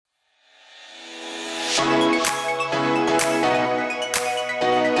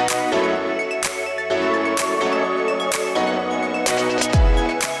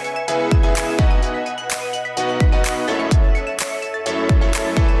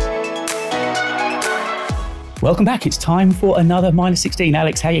Welcome back. It's time for another Minus 16.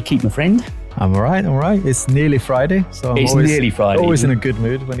 Alex, how you keep, my friend? I'm all right. It's nearly Friday, so I'm always in a good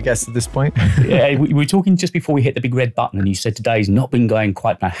mood when it gets to this point. Yeah, we were talking just before we hit the big red button, and you said today's not been going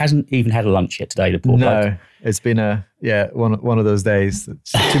quite bad. Hasn't even had a lunch yet today, the poor bloke. It's been one of those days.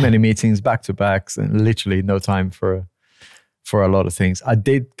 Too many meetings back to backs, and literally no time for a lot of things. I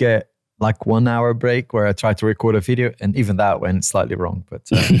did get like 1 hour break where I tried to record a video, and even that went slightly wrong. But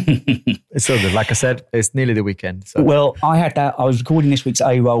it's so good. Like I said, it's nearly the weekend. So. Well, I had that. I was recording this week's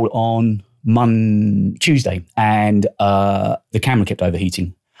A-roll on Tuesday, and the camera kept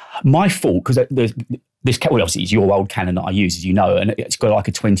overheating. My fault, because this obviously it's your old Canon that I use, as you know, and it's got like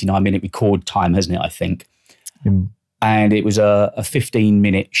a 29-minute record time, hasn't it? I think, and it was a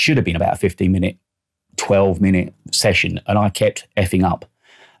 15-minute, should have been about a 15-minute, 12-minute session, and I kept effing up.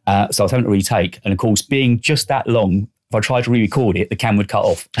 So I was having to retake, and of course, being just that long, if I tried to re-record it, the camera would cut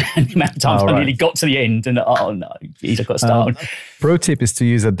off. And the amount of times I nearly got to the end, and oh no, geez, I've got to start. Pro tip is to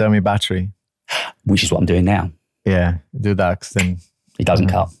use a dummy battery, which is what I'm doing now. Yeah, do that, because then it doesn't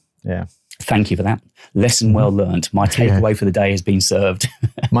cut. Yeah. Thank you for that. Lesson well learned. My takeaway for the day has been served.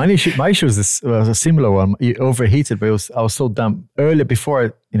 My issue was a similar one. You overheated, but I was so dumb earlier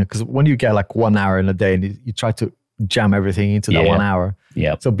before, because when you get like 1 hour in a day and you try to jam everything into that 1 hour.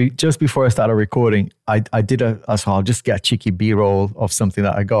 Yeah. So just before I started recording, I did I'll just get a cheeky B-roll of something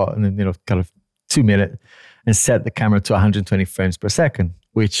that I got, and then kind of 2 minute, and set the camera to 120 frames per second,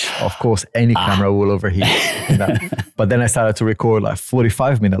 which of course any camera will overheat. But then I started to record like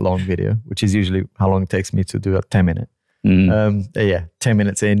 45-minute long video, which is usually how long it takes me to do a 10-minute. 10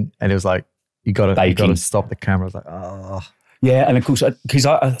 minutes in, and it was like you gotta stop the camera. I was like, oh. Yeah, and of course, because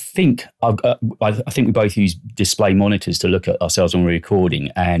I think we both use display monitors to look at ourselves when we're recording,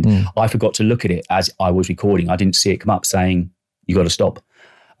 and I forgot to look at it as I was recording. I didn't see it come up saying you got to stop,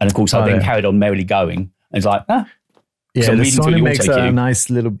 and of course I then carried on merrily going, and it's like the Sony makes a nice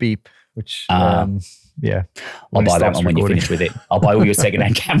little beep, which I'll buy that one when you finish with it. I'll buy all your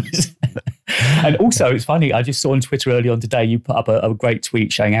secondhand cameras. And also, it's funny. I just saw on Twitter early on today you put up a great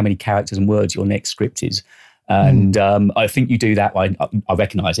tweet showing how many characters and words your next script is. And I think you do that. I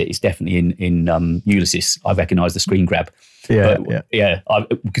recognise it. It's definitely in Ulysses. I recognise the screen grab.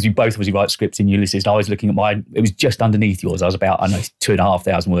 Because you both obviously write scripts in Ulysses. And I was looking at mine. It was just underneath yours. I was about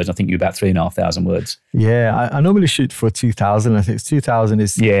 2,500 words. I think you were about 3,500 words. Yeah, I normally shoot for 2,000. I think 2,000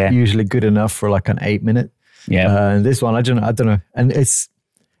 is usually good enough for like an 8-minute. Yeah. And this one, I don't know. And it's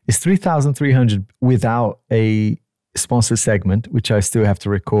 3,300 without a sponsored segment, which I still have to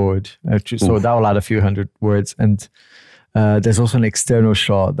record. So that will add a few hundred words. And there's also an external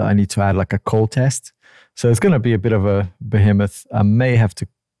shot that I need to add, like a call test. So it's going to be a bit of a behemoth. I may have to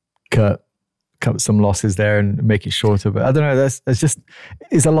cut some losses there and make it shorter, but I don't know.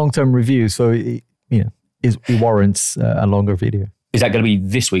 It's a long-term review. So, it warrants a longer video. Is that going to be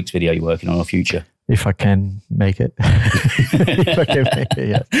this week's video you're working on or future? If I can make it. If I can make it,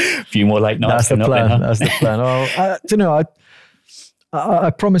 yeah. A few more late nights. That's the plan. That's the plan. I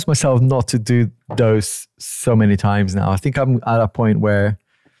promised myself not to do those so many times now. I think I'm at a point where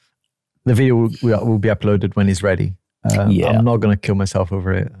the video will be uploaded when it's ready. I'm not going to kill myself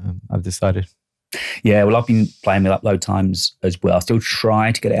over it. I've decided. Yeah, well, I've been playing with upload times as well. I still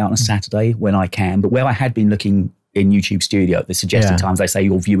try to get it out on a Saturday when I can. But where I had been looking in YouTube Studio, the suggested times they say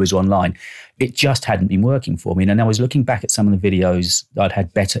your viewers online, it just hadn't been working for me. And I was looking back at some of the videos that I'd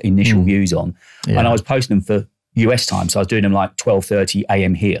had better initial views on, and I was posting them for US time. So I was doing them like 12:30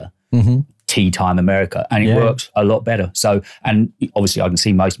 a.m. here, tea time America, and it worked a lot better. So, and obviously I can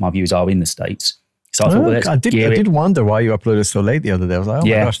see most of my viewers are in the States. So I thought, well, I did wonder why you uploaded so late the other day. I was like, oh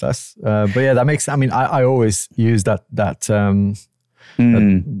my gosh, that's, but yeah, that makes, I mean, I always use that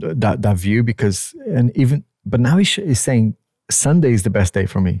view because, and even, but now he's saying Sunday is the best day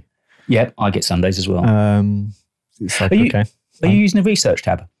for me. Yeah, I get Sundays as well. It's like, are you using the research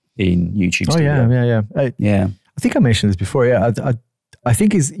tab in YouTube? Oh, Studio? Yeah. I think I mentioned this before. Yeah, I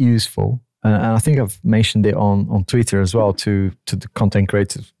think it's useful. And I think I've mentioned it on Twitter as well to the content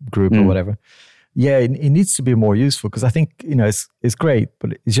creators group or whatever. Yeah, it needs to be more useful because I think, it's great,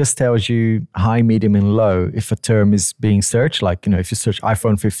 but it just tells you high, medium, and low if a term is being searched. Like, if you search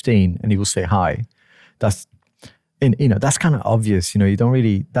iPhone 15 and it will say high, that's kind of obvious. You don't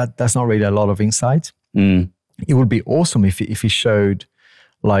really, that's not really a lot of insight. It would be awesome if it showed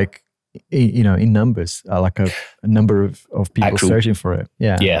like, in numbers, like a number of people searching for it.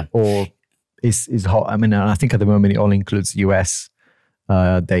 Yeah. Or is hot. I mean, I think at the moment it only includes US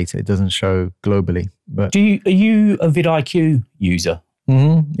data. It doesn't show globally. But are you a vidIQ user?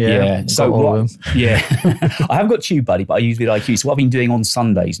 Mm-hmm. Yeah. So yeah, I haven't got TubeBuddy, but I use vidIQ. So what I've been doing on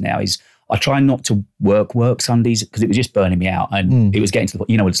Sundays now is I try not to work Sundays because it was just burning me out, and it was getting to the point.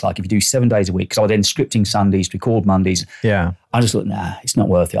 You know what it's like if you do 7 days a week. Because I was then scripting Sundays, record Mondays. Yeah. I just thought, nah, it's not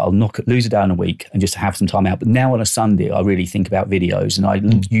worth it. I'll lose it down a week and just have some time out. But now on a Sunday, I really think about videos, and I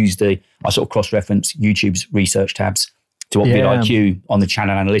I sort of cross-reference YouTube's research tabs to what vidIQ on the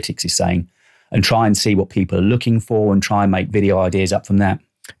channel analytics is saying, and try and see what people are looking for and try and make video ideas up from that.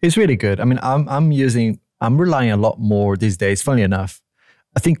 It's really good. I mean, I'm relying a lot more these days, funnily enough.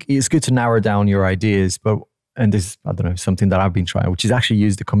 I think it's good to narrow down your ideas, and this, I don't know, something that I've been trying, which is actually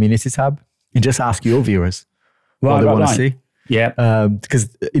use the community tab and just ask your viewers what they want to see. Yeah. Because,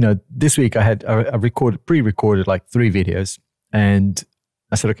 this week I pre-recorded like 3 videos, and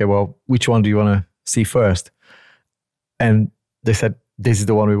I said, okay, well, which one do you want to see first? And they said, this is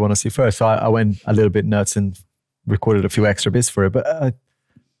the one we want to see first. So I went a little bit nuts and recorded a few extra bits for it. But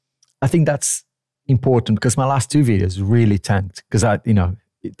I think that's important because my last 2 videos really tanked because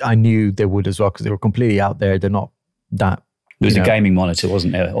I knew they would as well because they were completely out there. They're not that. There was a gaming monitor,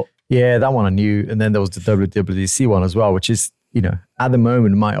 wasn't there? Yeah, that one I knew. And then there was the WWDC one as well, which is, at the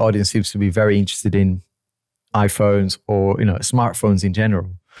moment, my audience seems to be very interested in iPhones or, smartphones in general.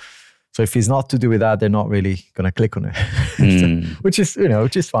 So if it's not to do with that, they're not really going to click on it, which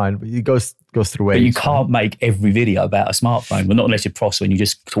is fine. But it goes through waves. But you can't make every video about a smartphone. Well, not unless you're Prosser and you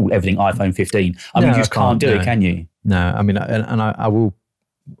just call everything iPhone 15. You just can't do it, can you? No, I mean, and I will,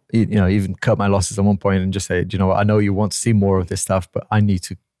 even cut my losses at one point and just say, you know what, I know you want to see more of this stuff, but I need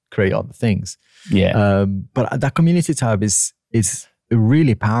to create other things. Yeah. But that community tab is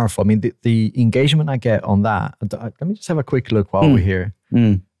really powerful. I mean, the engagement I get on that. Let me just have a quick look while we're here.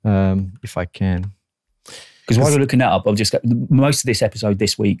 If I can. Because while we're looking that up, most of this episode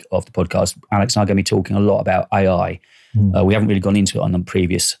this week of the podcast, Alex and I are going to be talking a lot about AI. We haven't really gone into it on the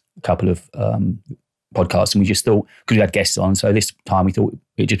previous couple of podcasts, and we just thought, because we had guests on, so this time we thought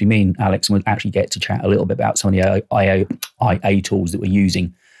it'd just be me and Alex, and we'd actually get to chat a little bit about some of the AI tools that we're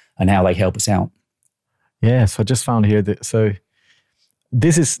using and how they help us out. Yeah, so I just found here that, so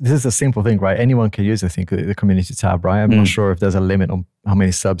this is a simple thing, right? Anyone can use, I think, the community tab, right? I'm not sure if there's a limit on how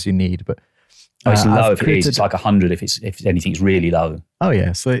many subs you need, but it's low if it is. It's like 100 if anything's really low. Oh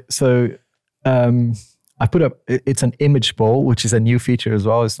yeah. So I put up. It's an image poll, which is a new feature as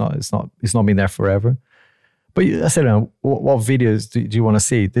well. It's not been there forever. But I said, what videos do you want to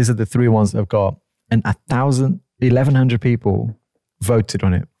see? These are the 3 ones I've got, and 1,100 people voted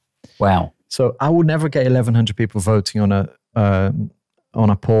on it. Wow. So I would never get 1,100 people voting on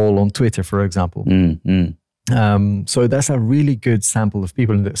a poll on Twitter, for example. So that's a really good sample of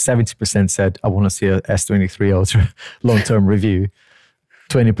people. 70% said, I want to see a S23 Ultra long-term review.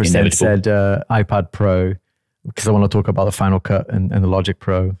 20% said iPad Pro, because I want to talk about the Final Cut and the Logic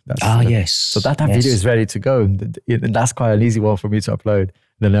Pro. Yes. So that video is ready to go. And that's quite an easy one for me to upload.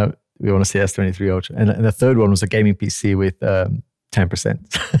 Then we want to see S23 Ultra. And the third one was a gaming PC with 10%.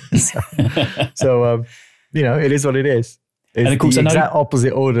 so it is what it is. It's and of course, the exact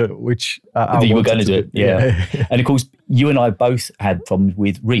opposite order, which you were going to do it. Yeah. And of course, you and I both had problems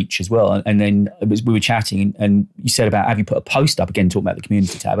with reach as well. And then we were chatting, and you said about, have you put a post up again talking about the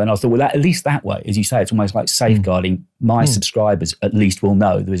community tab? And I thought, well, at least that way, as you say, it's almost like safeguarding. My subscribers at least will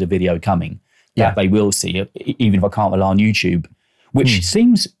know there is a video coming that they will see, even if I can't rely on YouTube, which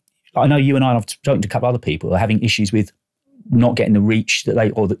seems, I know you and I have spoken to a couple of other people who are having issues with not getting the reach that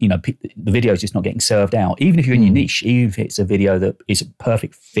the video is just not getting served out. Even if you're in your niche, even if it's a video that is a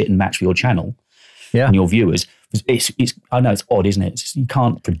perfect fit and match for your channel and your viewers, it's I know it's odd, isn't it? You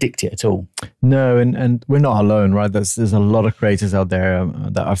can't predict it at all. No, and we're not alone, right? There's a lot of creators out there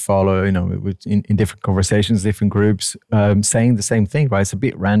that I follow, in different conversations, different groups, saying the same thing, right? It's a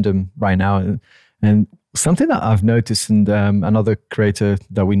bit random right now. And something that I've noticed, and another creator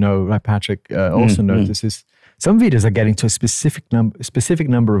that we know, like Patrick, also notices, some videos are getting to a specific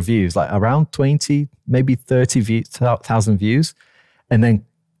number of views, like around 20, maybe 30,000 views, and then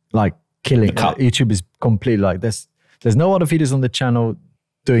like killing. YouTube is completely like this. There's no other videos on the channel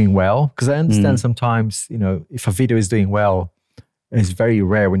doing well, because I understand sometimes, if a video is doing well, it's very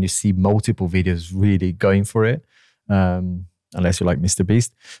rare when you see multiple videos really going for it, unless you're like Mr.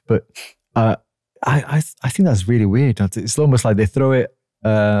 Beast. But I think that's really weird. It's almost like they throw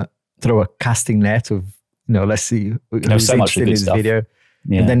a casting net of, let's see who's so much interested in this video.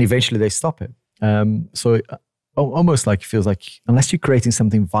 Yeah. And then eventually they stop it. So almost like it feels like unless you're creating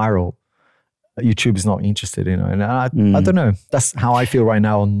something viral, YouTube is not interested, And I don't know. That's how I feel right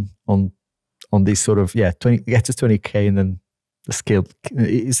now on on these sort of 20 get to 20K, and then the scale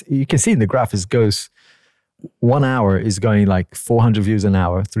is, you can see in the graph, it goes 1 hour is going like 400 views an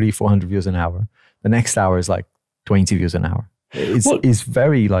hour, 400 views an hour. The next hour is like 20 views an hour. It's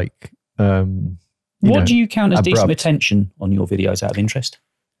very like what do you count as abrupt. decent attention on your videos out of interest?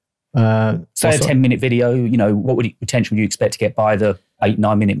 Say a 10-minute video, what attention would you expect to get by the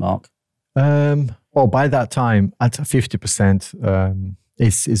 8-9 minute mark? Well, by that time, at 50%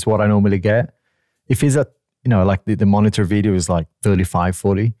 is what I normally get. If it's like the monitor video is like 35,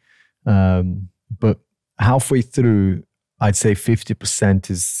 40. But halfway through, I'd say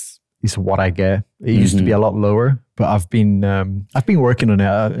 50% is what I get. It used to be a lot lower, but I've been working on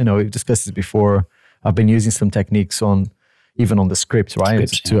it. We've discussed this before. I've been using some techniques even on the script, right?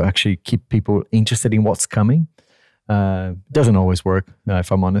 To actually keep people interested in what's coming. Doesn't always work,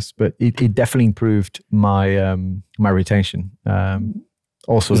 if I'm honest, but it definitely improved my retention.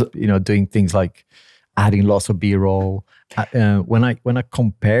 Also, doing things like adding lots of B-roll. When I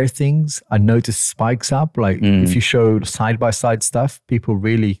compare things, I notice spikes up. Like if you show side-by-side stuff, people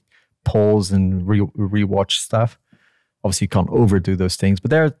really pause and rewatch stuff. Obviously, you can't overdo those things,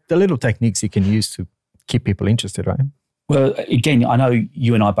 but there are the little techniques you can use to keep people interested, right? Well, again, I know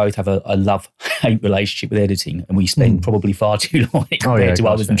you and I both have a love-hate relationship with editing, and we spend probably far too long compared to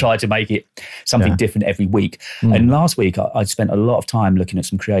others and try to make it something different every week. And last week, I spent a lot of time looking at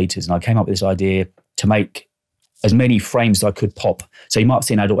some creators, and I came up with this idea to make as many frames as I could pop. So you might have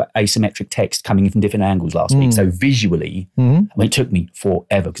seen I had asymmetric text coming in from different angles last week. So visually, it took me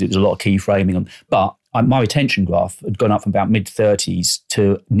forever because it was a lot of keyframing. But my retention graph had gone up from about mid-30s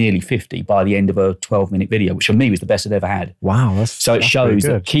to nearly 50 by the end of a 12-minute video, which for me was the best I'd ever had. Wow. It shows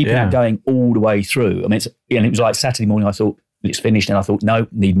that keeping that going all the way through. I mean, and it was like Saturday morning, I thought, it's finished. And I thought, no,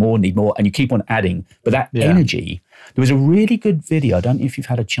 need more. And you keep on adding. But that energy, there was a really good video. I don't know if you've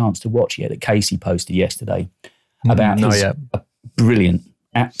had a chance to watch it, that Casey posted yesterday about his brilliant,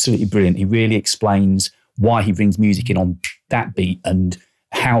 absolutely brilliant. He really explains why he brings music in on that beat and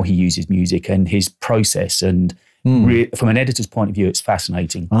how he uses music and his process. And from an editor's point of view, it's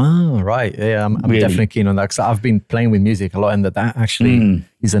fascinating. Oh, right. Yeah, I'm really definitely keen on that because I've been playing with music a lot, and that actually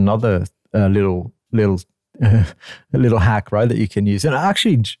is another little hack, right, that you can use. And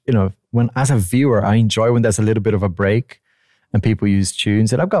actually, when as a viewer, I enjoy when there's a little bit of a break and people use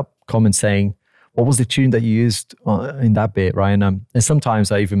tunes. And I've got comments saying, what was the tune that you used in that bit, right? And sometimes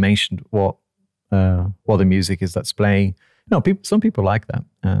I even mentioned what the music is that's playing. Some people like that.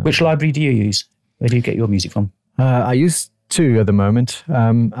 Which library do you use? Where do you get your music from? I use 2 at the moment.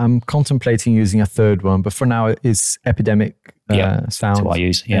 I'm contemplating using a third one, but for now it's Epidemic Sound. That's what I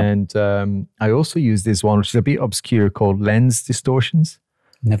use. Yeah. And I also use this one, which is a bit obscure, called Lens Distortions.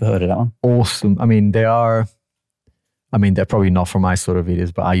 Never heard of that one. Awesome. They're probably not for my sort of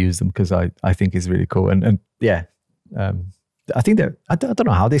videos, but I use them because I think it's really cool. And I think I don't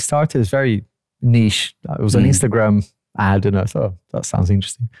know how they started. It's very niche. It was an Instagram ad, and I thought, that sounds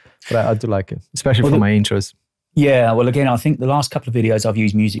interesting. But I do like it, especially for my intros. Yeah, well, again, I think the last couple of videos I've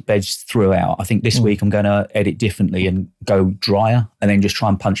used music beds throughout. I think this week I'm going to edit differently and go drier, and then just try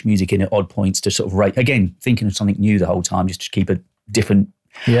and punch music in at odd points to sort of rate. Again, thinking of something new the whole time, just to keep a different.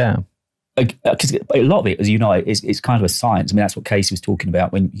 Yeah. Because a lot of it, as you know, it's kind of a science. I mean, that's what Casey was talking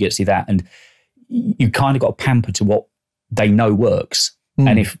about when you get to see that. And you kind of got to pamper to what they know works.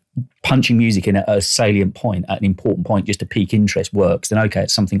 And if punching music in at a salient point, at an important point, just to pique interest works, then okay,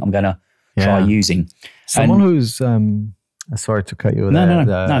 it's something I'm going to try using. Someone who's, sorry to cut you there,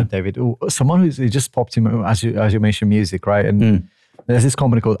 no. David. Someone who's, it just popped in, as you mentioned music, right? And there's this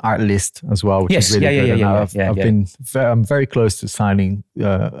company called Artlist as well, which is really good. I'm very close to signing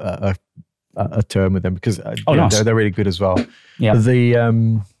a term with them because nice. they're really good as well. Yeah.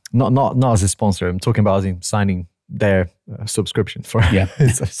 Not as a sponsor. I'm talking about signing their subscription for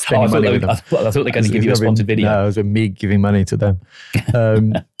spending money with them. I thought they were going to give you a sponsored video. No, it was me giving money to them.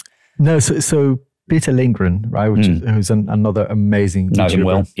 So Peter Lindgren, right, who's another amazing YouTuber. Know him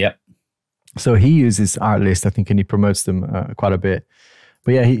well, yeah. So he uses Artlist, I think, and he promotes them quite a bit.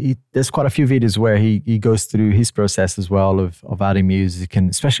 But yeah, he there's quite a few videos where he goes through his process as well of adding music, and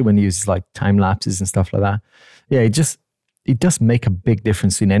especially when he uses like time lapses and stuff like that. Yeah, it does make a big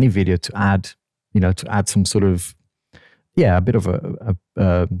difference in any video to add some sort of a bit of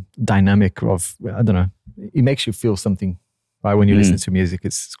a dynamic of, I don't know, it makes you feel something, right, when you listen to music.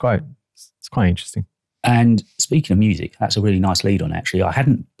 It's quite interesting. And speaking of music, that's a really nice lead on, actually. I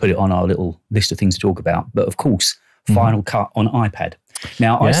hadn't put it on our little list of things to talk about, but of course, Final Cut on iPad.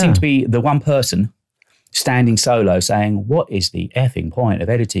 Now, I seem to be the one person standing solo saying, what is the effing point of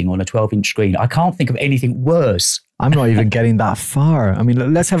editing on a 12-inch screen? I can't think of anything worse I'm not even getting that far. I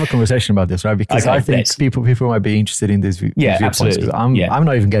mean, let's have a conversation about this, right? Because I think people might be interested in this. Yeah, absolutely. I'm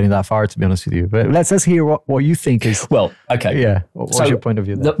not even getting that far, to be honest with you. But let's hear what you think is. Well, okay. Yeah. What's your point of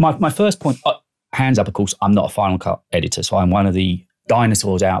view there? My first point, hands up, of course, I'm not a Final Cut editor, so I'm one of the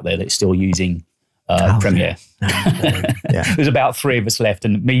dinosaurs out there that's still using Premiere. There's about 3 of us left,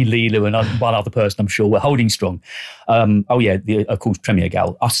 and me, Leela, and one other person, I'm sure, we're holding strong. Of course, Premiere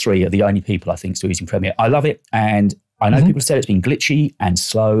Gal. Us 3 are the only people I think still using Premiere. I love it, and I know people said it's been glitchy and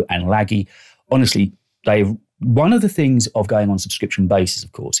slow and laggy. Honestly, one of the things of going on subscription basis,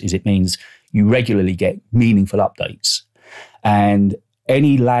 of course, is it means you regularly get meaningful updates. And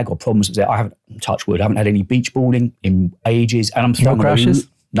any lag or problems that's there, I haven't, touch wood, I haven't had any beach balling in ages. And I'm no crashes?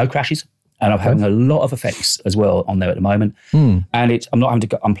 No crashes. And I'm having a lot of effects as well on there at the moment. And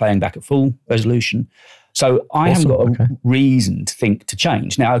I'm playing back at full resolution. So I haven't got a reason to think to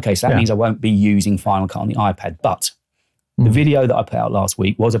change. Now, so that means I won't be using Final Cut on the iPad. But the video that I put out last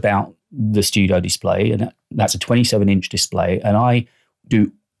week was about the studio display, and that's a 27-inch display. And I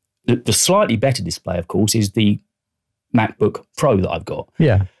do, the slightly better display, of course, is the MacBook Pro that I've got.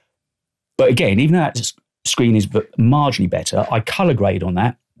 Yeah. But again, even though that screen is marginally better, I color grade on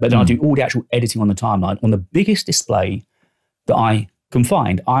that. But then I do all the actual editing on the timeline on the biggest display that I can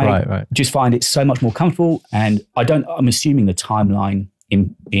find. I just find it so much more comfortable, and I'm assuming the timeline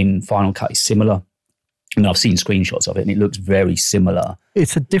in Final Cut is similar. And I've seen screenshots of it, and it looks very similar.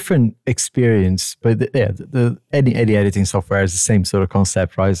 It's a different experience, but any editing software is the same sort of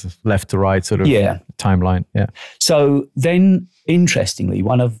concept, right? Left to right sort of timeline. Yeah. So then, interestingly,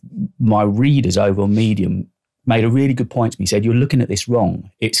 one of my readers over on Medium made a really good point to me. He said, you're looking at this wrong.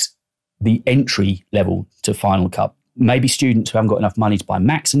 It's the entry level to Final Cut. Maybe students who haven't got enough money to buy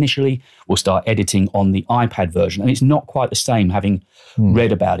Macs initially will start editing on the iPad version. And it's not quite the same, having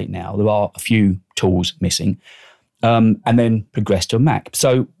read about it now. There are a few tools missing. And then progress to a Mac.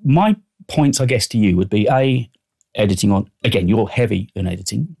 So my points, I guess, to you would be editing on, again, you're heavy in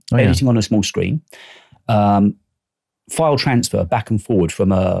editing, editing on a small screen, file transfer back and forward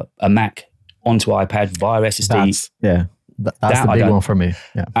from a Mac onto iPad via SSD. That's the big one for me.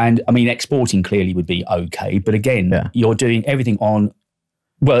 Yeah. And I mean, exporting clearly would be okay. But again, you're doing everything on,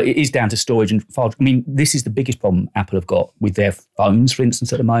 well, it is down to storage and files. I mean, this is the biggest problem Apple have got with their phones, for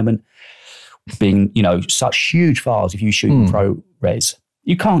instance, at the moment, being, such huge files. If you shoot in ProRes,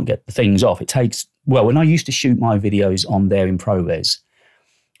 you can't get the things off. It takes, when I used to shoot my videos on there in ProRes,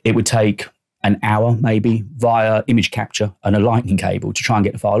 it would take an hour maybe via image capture and a lightning cable to try and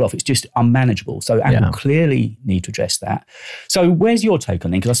get the file off. It's just unmanageable. So Apple clearly need to address that. So where's your take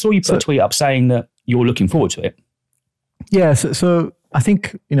on it? Because I saw you put a tweet up saying that you're looking forward to it. Yeah, so I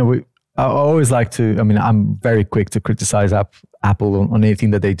think, I always like to, I'm very quick to criticize Apple on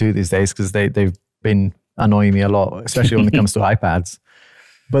anything that they do these days, because they've been annoying me a lot, especially when it comes to iPads.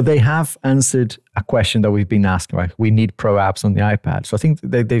 But they have answered a question that we've been asking, right? We need pro apps on the iPad. So I think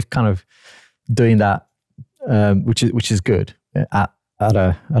they've kind of doing that, which is good at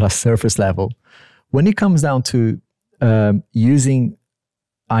a surface level. When it comes down to using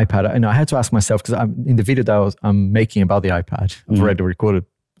iPad, I had to ask myself, because I'm in the video that I'm making about the iPad, I've already recorded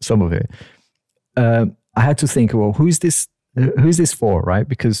some of it. I had to think, well, who's this for, right?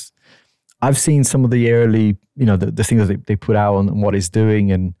 Because I've seen some of the early, the things that they put out on what it's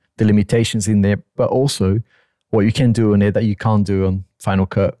doing and the limitations in there, but also what you can do on it that you can't do on Final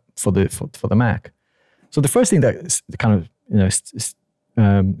Cut for the Mac. So the first thing that kind of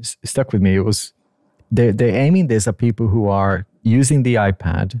stuck with me, it was they're aiming this at people who are using the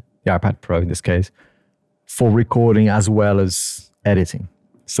iPad Pro in this case, for recording as well as editing.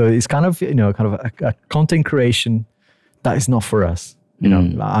 So it's kind of a content creation that is not for us.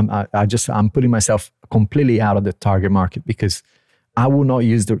 I'm putting myself completely out of the target market, because I will not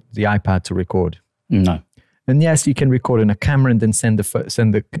use the iPad to record. No. And yes, you can record in a camera and then send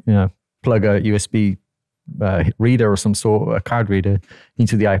the plug a USB reader or some sort, a card reader,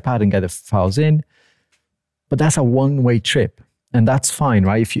 into the iPad and get the files in. But that's a one-way trip, and that's fine,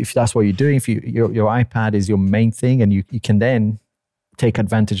 right? If that's what you're doing, if your iPad is your main thing, and you can then take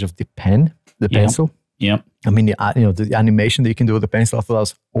advantage of the pencil. Yeah. I mean, the animation that you can do with the pencil, I thought that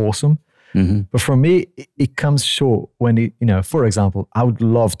was awesome. Mm-hmm. But for me, it comes short when for example, I would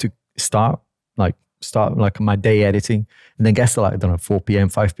love to start my day editing, and then get to 4 p.m.,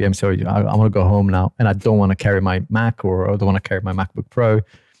 5 p.m. So I want to go home now, and I don't want to carry my Mac, or I don't want to carry my MacBook Pro.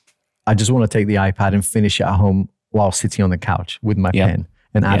 I just want to take the iPad and finish it at home while sitting on the couch with my pen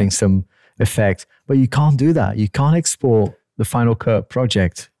and adding some effects. But you can't do that. You can't export the Final Cut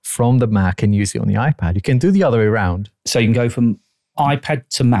project from the Mac and use it on the iPad. You can do the other way around. So you can go from iPad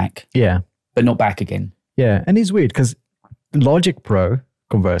to Mac. Yeah. But not back again. Yeah, and it's weird because Logic Pro,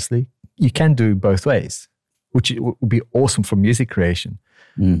 conversely, you can do both ways, which would be awesome for music creation.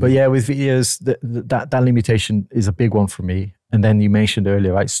 But yeah, with videos, that limitation is a big one for me. And then you mentioned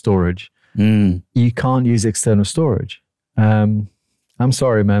earlier, right, storage. You can't use external storage. I'm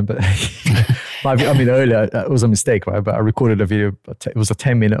sorry, man, but earlier it was a mistake, right? But I recorded a video. It was a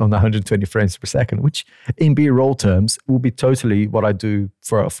 10-minute on 120 frames per second, which in B-roll terms will be totally what I do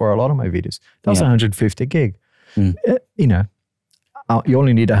for a lot of my videos. That was 150 gig. You know, you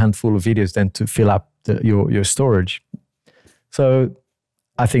only need a handful of videos then to fill up your storage. So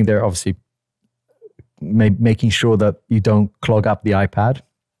I think they're obviously making sure that you don't clog up the iPad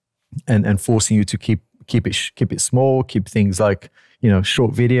and forcing you to keep it small, keep things like, you know,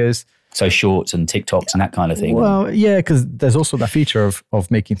 short videos. So shorts and TikToks and that kind of thing. Well, yeah, because there's also that feature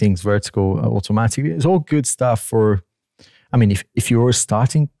of making things vertical automatically. It's all good stuff for, I mean, if you're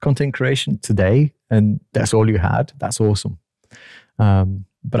starting content creation today and that's all you had, that's awesome.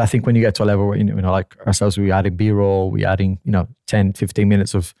 But I think when you get to a level where, you know, like ourselves, we're adding B-roll, we're adding, you know, 10, 15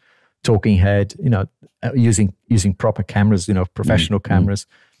 minutes of talking head, you know, using proper cameras, you know, professional cameras.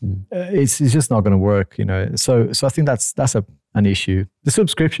 It's just not going to work, you know. So I think that's an issue. The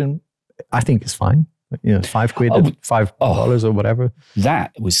subscription, I think, is fine. You know, $5 or whatever.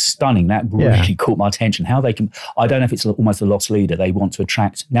 That was stunning. That really caught my attention. How they can, I don't know if it's almost a loss leader. They want to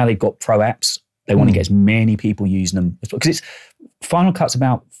attract, now they've got pro apps. They want to get as many people using them. Because it's, Final Cut's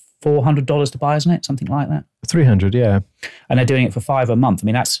about $400 to buy, isn't it? Something like that. 300, yeah. And they're doing it for $5 a month. I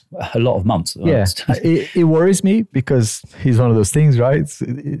mean, that's a lot of months. Yeah, it worries me because it's one of those things, right?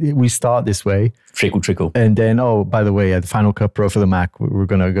 We start this way. Trickle. And then, oh, by the way, at the Final Cut Pro for the Mac, we're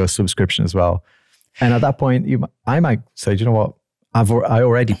going to go subscription as well. And at that point, I might say, you know what? I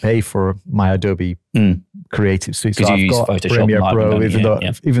already pay for my Adobe Creative Suite. So I've got Photoshop Premiere Pro, even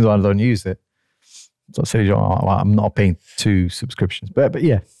though I don't use it. So I say, you know, I'm not paying 2 subscriptions. But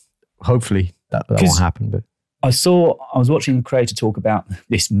yeah, hopefully that won't happen. But I was watching a creator talk about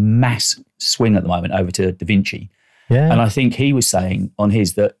this mass swing at the moment over to DaVinci. Yeah. And I think he was saying on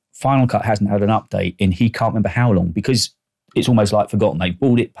his that Final Cut hasn't had an update in he can't remember how long because it's almost like forgotten. They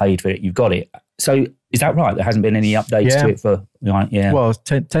bought it, paid for it, you've got it. So is that right? There hasn't been any updates to it for, Well,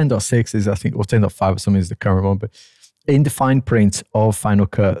 10.6 is, I think, or 10.5 or something is the current one. But in the fine print of Final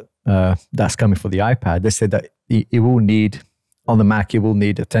Cut that's coming for the iPad, they said that it will need, on the Mac, it will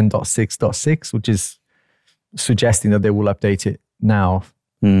need a 10.6.6, which is suggesting that they will update it now.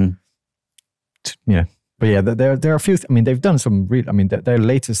 Yeah. But yeah, there are a few, I mean, they've done some real, I mean, their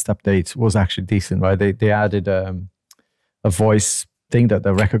latest update was actually decent, right? They added a voice thing that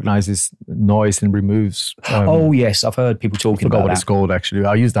recognizes noise and removes. Oh yes, I've heard people talking about that. I forgot what it's called actually.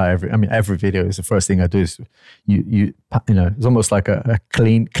 I use that every video is the first thing I do. Is you know, it's almost like a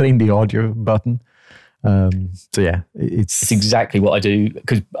clean the audio button. So yeah, it's exactly what I do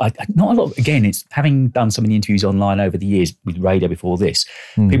because not a lot. Again, it's having done so many interviews online over the years with radio before this.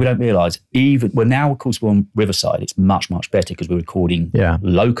 People don't realise now, of course, we're on Riverside. It's much better because we're recording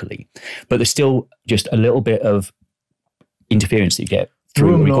locally, but there's still just a little bit of interference that you get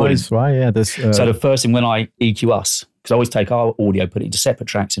through recording. Noise, right? Yeah. So the first thing when I EQ us, because I always take our audio, put it into separate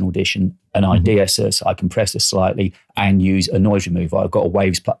tracks in Audition, and I de-ess, I compress it slightly and use a noise remover. I've got a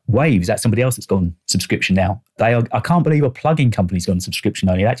Waves. That's somebody else that's gone subscription now. I can't believe a plugin company's gone subscription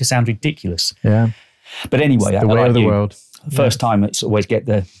only. That just sounds ridiculous. Yeah. But anyway, it's the way of the world. First time it's always get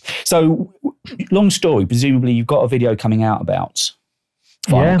the. So long story. Presumably you've got a video coming out about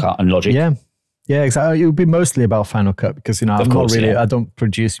Final Cut and Logic. Yeah. Yeah, exactly. It would be mostly about Final Cut because, you know, I don't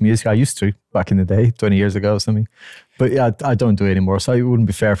produce music. I used to back in the day, 20 years ago or something. But yeah, I don't do it anymore. So it wouldn't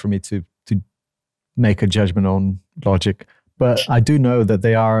be fair for me to make a judgment on Logic. But I do know that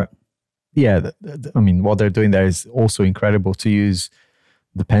they are, I mean, what they're doing there is also incredible to use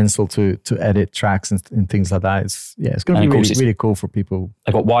the pencil to edit tracks and things like that. It's going to be really cool for people.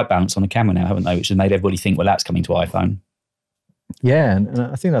 They've got white balance on the camera now, haven't they? Which has made everybody think, well, that's coming to iPhone. Yeah, and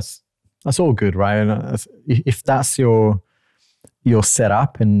I think that's all good, right? And if that's your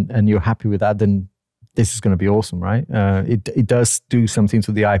setup and you're happy with that, then this is going to be awesome, right? It does do something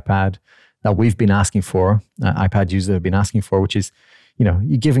to the iPad that we've been asking for, iPad users have been asking for, which is, you know,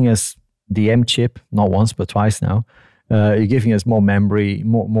 you're giving us the M chip, not once, but twice now. You're giving us more memory,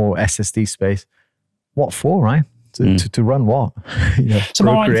 more SSD space. What for, right? To run what? You know, so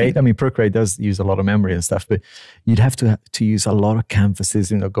Procreate. I mean, Procreate does use a lot of memory and stuff, but you'd have to use a lot of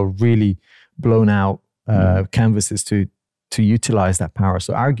canvases, you know, go really blown out canvases to utilize that power.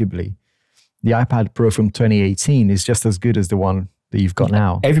 So arguably, the iPad Pro from 2018 is just as good as the one that you've got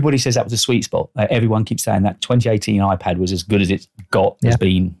now. Everybody says that was a sweet spot. Everyone keeps saying that 2018 iPad was as good as it's got, has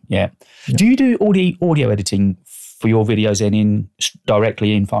been. Yeah. Do you do all the audio editing for your videos then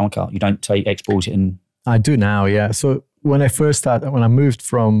directly in Final Cut? You don't export it and... I do now, yeah. So when I moved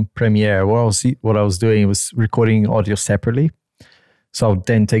from Premiere, what I was doing was recording audio separately. So I'll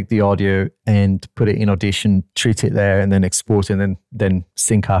then take the audio and put it in Audition, treat it there, and then export it, and then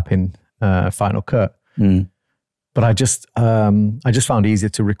sync up in Final Cut. But I just found it easier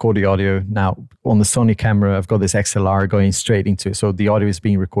to record the audio now on the Sony camera. I've got this XLR going straight into it, so the audio is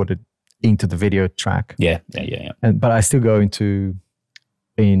being recorded into the video track. Yeah. But I still go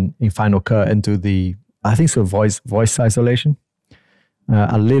in Final Cut and do voice isolation,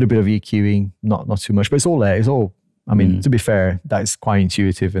 a little bit of EQing, not too much, but it's all there. It's all. I mean, to be fair, that is quite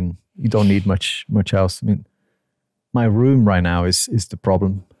intuitive, and you don't need much else. I mean, my room right now is the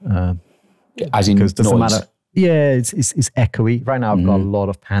problem. As in because it doesn't noise. matter. Yeah, it's echoey. Right now, I've got a lot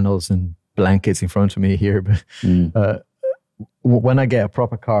of panels and blankets in front of me here. But when I get a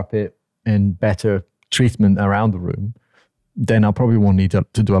proper carpet and better treatment around the room, then I probably won't need to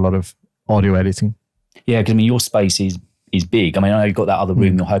do a lot of audio editing. Yeah, because I mean, your space is big. I mean, I know you've got that other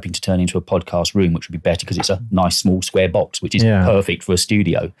room you're hoping to turn into a podcast room, which would be better because it's a nice small square box, which is perfect for a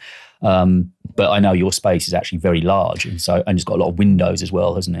studio. But I know your space is actually very large, and it's got a lot of windows as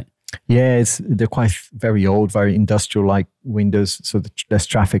well, hasn't it? Yeah, they're quite very old, very industrial-like windows, so there's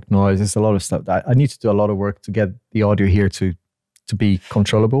traffic noise. There's a lot of stuff that I need to do a lot of work to get the audio here to be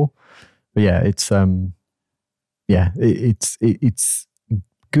controllable. But yeah, it's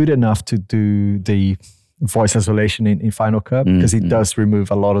good enough to do the voice isolation in Final Cut because it does remove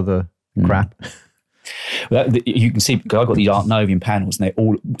a lot of the crap. You can see, because I've got these Art Novium panels, and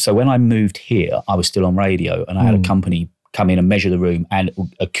so when I moved here, I was still on radio, and I had a company come in and measure the room and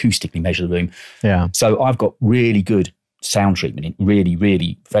acoustically measure the room. Yeah. So I've got really good sound treatment, really,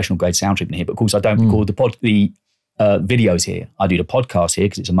 really professional grade sound treatment here. But of course, I don't record the videos here. I do the podcast here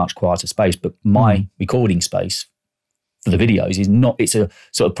because it's a much quieter space. But my recording space for the videos it's a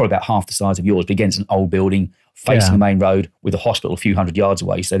sort of probably about half the size of yours, but against an old building facing the main road with a hospital a few hundred yards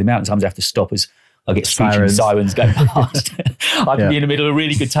away. So the amount of times I have to stop as I get screeching sirens going past. I can be in the middle of a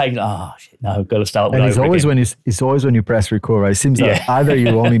really good take. Shit, no, I've got to start. And it's always when you press record, right? It seems like either you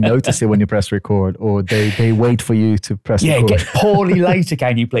only notice it when you press record, or they wait for you to press record. Yeah, get poorly later,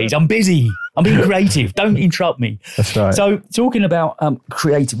 can you please? I'm busy. I'm being creative. Don't interrupt me. That's right. So talking about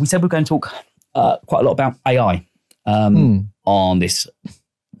creative, we said we're going to talk quite a lot about AI on this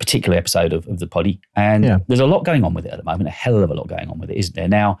particular episode of the poddy. And there's a lot going on with it at the moment, a hell of a lot going on with it, isn't there?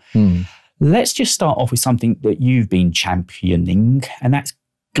 Now, let's just start off with something that you've been championing, and that's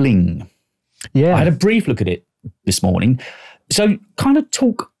Gling. Yeah. I had a brief look at it this morning. So kind of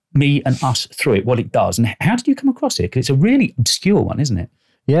talk me and us through it, what it does, and how did you come across it? Because it's a really obscure one, isn't it?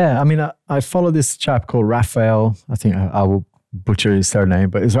 Yeah, I mean, I follow this chap called Raphael. I think I will butcher his surname,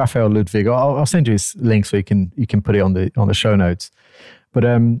 but it's Raphael Ludwig. I'll send you his link so you can put it on the show notes. But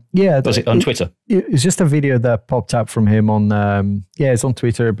was it on Twitter? It's just a video that popped up from him on it's on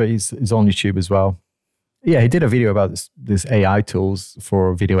Twitter, but he's on YouTube as well. Yeah, he did a video about this AI tools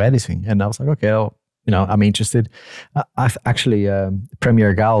for video editing, and I was like, okay, I'm interested. I've actually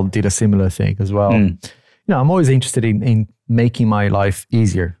Premiere Gal did a similar thing as well. I'm always interested in making my life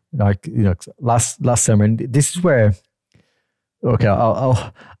easier. Like last summer, and this is where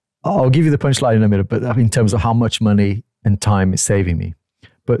I'll give you the punchline in a minute, but in terms of how much money and time is saving me.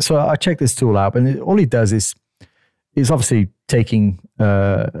 But so I checked this tool out, and all it does is obviously taking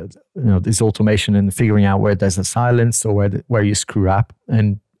this automation and figuring out where there's a silence or where you screw up,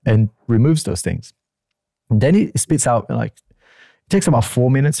 and removes those things. And then it spits out it takes about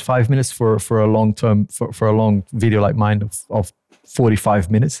 5 minutes for a long video like mine of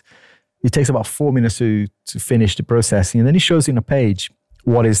 45 minutes. It takes about 4 minutes to finish the processing, and then it shows in a page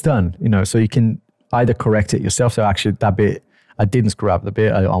what is done. So you can either correct it yourself. So actually that bit, I didn't screw up the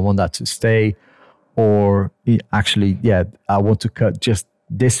bit. I want that to stay. Or actually, I want to cut just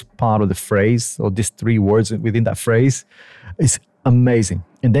this part of the phrase or these 3 words within that phrase. It's amazing.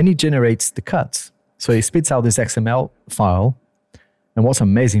 And then it generates the cuts. So it spits out this XML file. And what's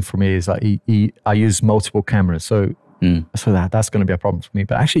amazing for me is I use multiple cameras. So that's going to be a problem for me.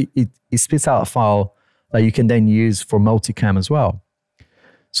 But actually it spits out a file that you can then use for multicam as well.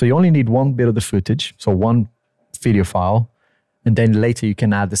 So you only need one bit of the footage, so one video file, and then later you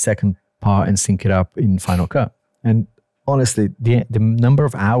can add the second part and sync it up in Final Cut. And honestly, the number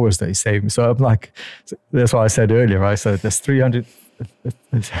of hours that it saved me. So I'm like, that's what I said earlier, right? So there's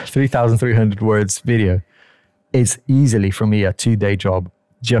 3,300 words video. It's easily for me a 2-day job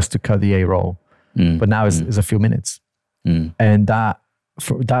just to cut the A roll. But now it's a few minutes. And that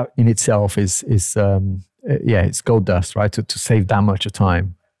in itself is it's gold dust, right? To save that much of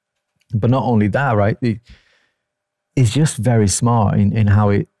time. But not only that, right? It's just very smart in how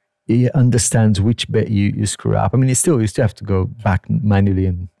it understands which bit you screw up. I mean, you still have to go back manually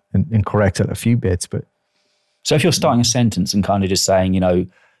and correct it a few bits, but. So if you're starting a sentence and kind of just saying,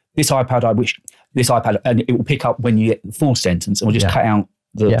 this iPad, I wish this iPad, and it will pick up when you get the full sentence and we'll just cut out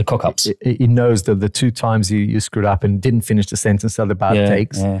the cock-ups. It knows that the 2 times you screwed up and didn't finish the sentence are the bad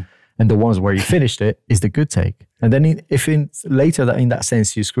takes. Yeah. And the ones where you finished it is the good take. And then if later in that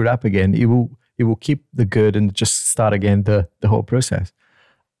sense you screwed up again, it will keep the good and just start again the whole process.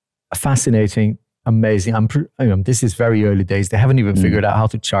 Fascinating, amazing. This is very early days. They haven't even figured out how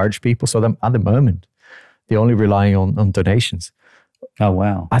to charge people. So at the moment, they're only relying on donations. Oh,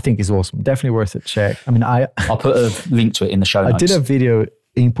 wow. I think it's awesome. Definitely worth a check. I mean, I'll put a link to it in the show notes. I did a video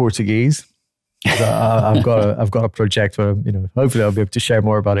in Portuguese. I've got a project where, hopefully I'll be able to share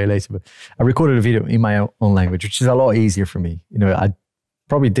more about it later. But I recorded a video in my own language, which is a lot easier for me. I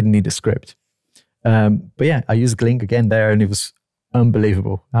probably didn't need a script. But yeah, I used Gling again there, and it was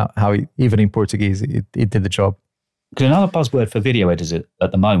unbelievable how even in Portuguese, it did the job. Because another buzzword for video editors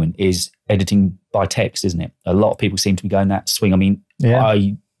at the moment is editing by text, isn't it? A lot of people seem to be going that swing. I mean,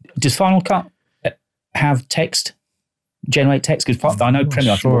 does Final Cut have text, generate text? Because I know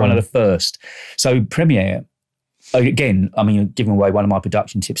Premiere, I think, we're one of the first. So Premiere, again, I mean, giving away one of my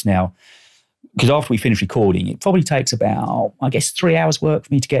production tips now, because after we finish recording, it probably takes about, I guess, 3 hours work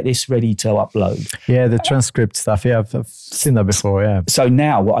for me to get this ready to upload. Yeah, the transcript stuff. Yeah, I've seen that before, yeah. So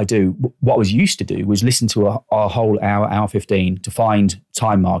now what I was used to do was listen to a whole hour 15 to find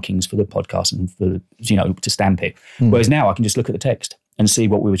time markings for the podcast and for, to stamp it. Whereas now I can just look at the text and see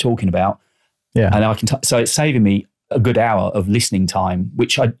what we were talking about. Yeah. And I can, so it's saving me a good hour of listening time,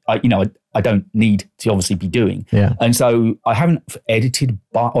 which I don't need to obviously be doing. Yeah. And so I haven't edited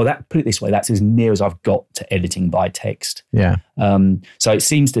put it this way, that's as near as I've got to editing by text. Yeah. So it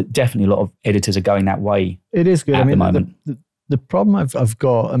seems that definitely a lot of editors are going that way. It is good. At the moment. The problem I've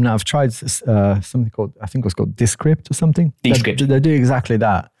got, I've tried something called, I think it was called Descript or something. Descript. They do exactly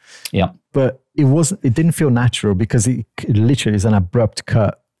that. Yeah. But it didn't feel natural because it literally is an abrupt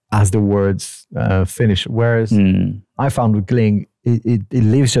cut as the words finish. Whereas I found with Gling, it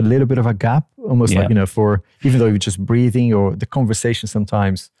leaves you a little bit of a gap, almost like, for, even though you're just breathing or the conversation,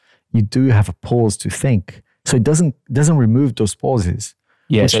 sometimes you do have a pause to think. So it doesn't remove those pauses.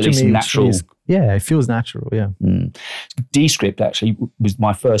 Yeah, so it's natural. It feels natural, yeah. Descript actually was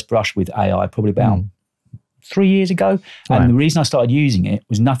my first brush with AI probably about 3 years ago. And the reason I started using it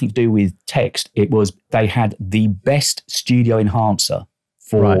was nothing to do with text. It was they had the best studio enhancer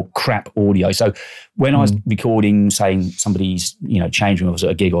for crap audio. So when I was recording, saying somebody's, change room was at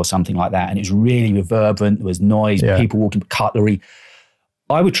a gig or something like that, and it was really reverberant, there was noise, people walking, cutlery,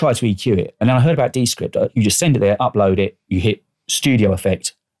 I would try to EQ it. And then I heard about Descript. You just send it there, upload it, you hit studio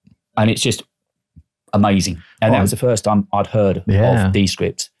effect, and it's just amazing. And that was the first time I'd heard of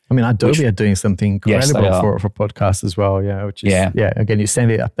Descript. I mean, Adobe are doing something incredible for podcasts as well. Yeah, which is, again, you send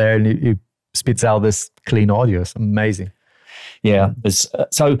it up there and it spits out this clean audio. It's amazing. Yeah.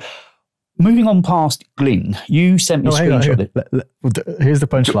 So moving on past Gling, you sent me a screenshot. Here's the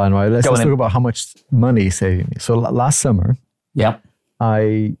punchline, right? Let's talk about how much money it's saving me. So last summer,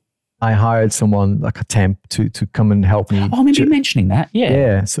 I hired someone, like a temp, to come and help me. Oh, I remember you mentioning that. Yeah.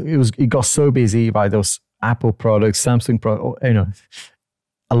 Yeah. So it got so busy by those Apple products, Samsung products,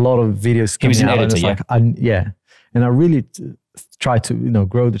 a lot of videos coming out. He was an editor, And I really tried to,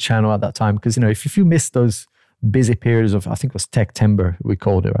 grow the channel at that time because, if you miss those busy periods of, I think it was Tech-tember, we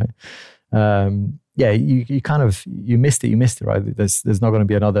called it, right? You missed it, right? There's not going to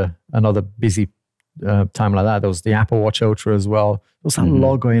be another busy time like that. There was the Apple Watch Ultra as well. There was a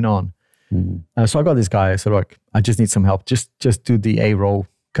lot going on. So I got this guy. I said, look, I just need some help. Just do the A-roll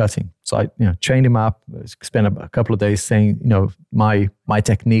cutting. So I trained him up, spent a couple of days saying, my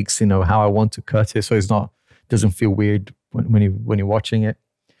techniques, how I want to cut it, so doesn't feel weird when you're watching it.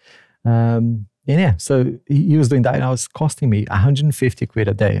 So he was doing that, and it was costing me 150 quid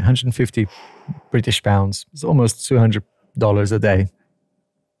a day, 150 British pounds. It's almost $200 a day.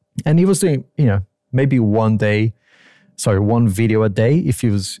 And he was doing, maybe one video a day if he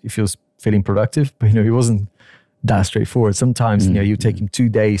was feeling productive, but he wasn't that straightforward. Sometimes you take him 2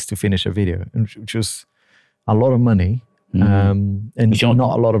 days to finish a video, which was a lot of money, and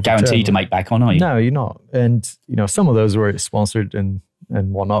not a lot of guaranteed return. To make back on, are you? No, you're not. And some of those were sponsored and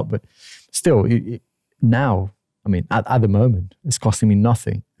whatnot, but still, now, I mean, at the moment, it's costing me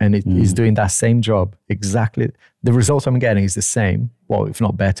nothing, and it is doing that same job exactly. The result I'm getting is the same, well, if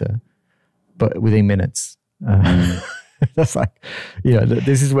not better, but within minutes. That's like,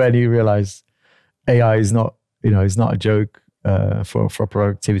 this is when you realize AI is not, is not a joke for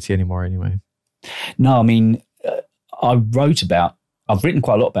productivity anymore anyway. No, I mean, I've written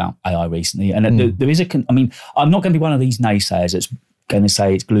quite a lot about AI recently, and there is I'm not going to be one of these naysayers that's going to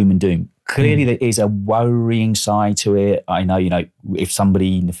say it's gloom and doom. Clearly, there is a worrying side to it. I know, if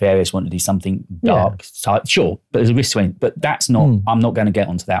somebody nefarious wanted to do something dark, sure, but there's a risk to it. But that's not, I'm not going to get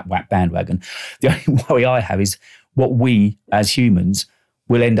onto that bandwagon. The only worry I have is what we as humans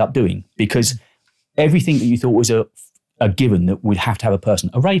will end up doing, because everything that you thought was a given that we'd have to have a person,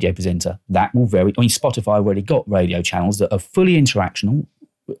 a radio presenter, that will vary. I mean, Spotify already got radio channels that are fully interactional,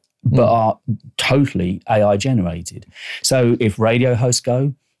 but are totally AI generated. So if radio hosts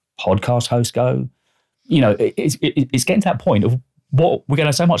go, podcast hosts go, it's getting to that point of what we're going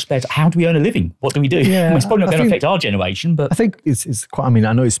to so much better. How do we earn a living? What do we do? Yeah, it's probably not going to affect our generation, but I think it's quite,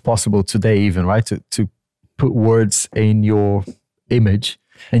 I know it's possible today even, right? To put words in your image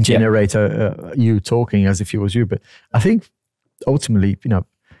and generate you talking as if it was you. But I think ultimately,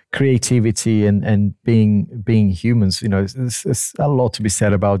 creativity and being humans, there's a lot to be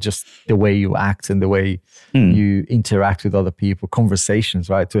said about just the way you act and the way you interact with other people, conversations,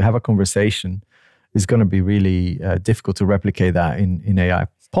 right? To have a conversation is going to be really difficult to replicate that in AI.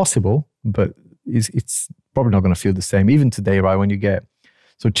 Possible, but it's probably not going to feel the same. Even today, right? When you get,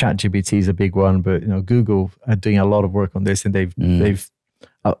 so ChatGPT is a big one, but Google are doing a lot of work on this, and they've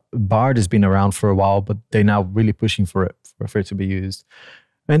Bard has been around for a while, but they're now really pushing for it to be used.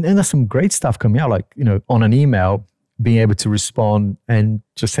 And there's some great stuff coming out, like, on an email, being able to respond and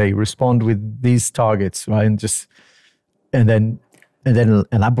just say, respond with these targets, right? And then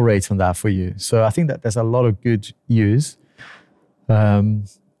elaborate on that for you. So I think that there's a lot of good use. But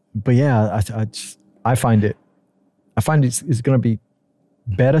yeah, I find it's going to be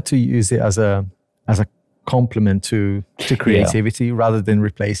better to use it as a complement to creativity rather than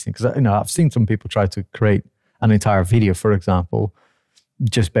replacing. Because I've seen some people try to create an entire video, for example,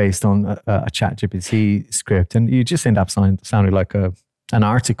 just based on a ChatGPT script, and you just end up sounding like an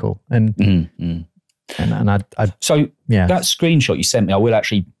article. And so that screenshot you sent me, I will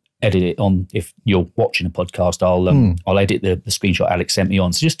actually edit it on. If you're watching a podcast, I'll edit the screenshot Alex sent me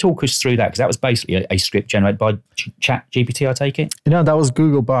on. So just talk us through that, because that was basically a script generated by ChatGPT, I take it. That was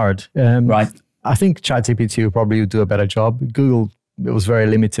Google Bard. Right. I think ChatGPT will probably do a better job. Google, it was very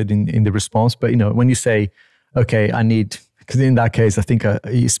limited in the response. But when you say, okay, I need, because in that case, I think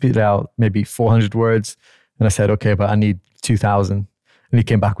he spit out maybe 400 words, and I said, okay, but I need 2,000, and he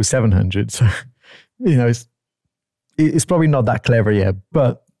came back with 700. So it's probably not that clever yet,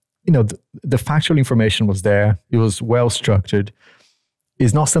 but the factual information was there. It was well structured.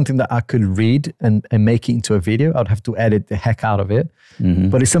 It's not something that I could read and make it into a video. I'd have to edit the heck out of it.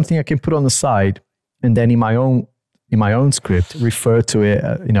 But it's something I can put on the side, and then in my own script refer to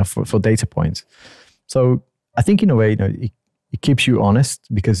it, for data points. So I think in a way, it keeps you honest,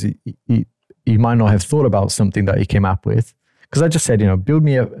 because you might not have thought about something that you came up with. Because I just said, build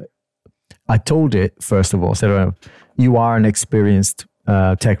me I told it, first of all, said, you are an experienced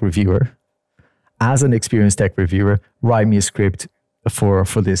tech reviewer. As an experienced tech reviewer, write me a script for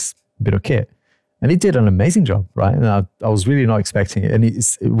this bit of kit. And it did an amazing job, right? And I was really not expecting it. And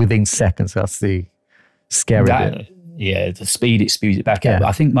it's within seconds. That's the scary bit. Yeah, the speed it spews it back out.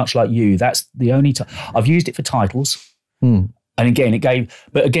 I think much like you, that's the only time. I've used it for titles. And again,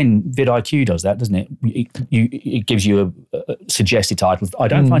 vidIQ does that, doesn't it? It gives you a suggested title. I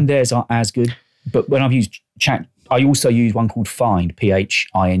don't find theirs are as good, but when I've used Chat, I also use one called Find,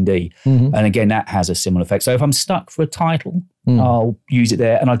 PHIND. And again, that has a similar effect. So if I'm stuck for a title, I'll use it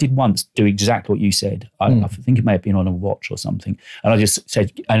there. And I did once do exactly what you said. I think it may have been on a watch or something. And I just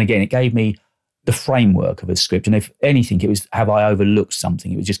said, and again, it gave me the framework of a script. And if anything, it was, have I overlooked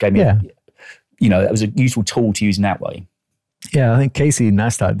something? It just gave me, that was a useful tool to use in that way. Yeah, I think Casey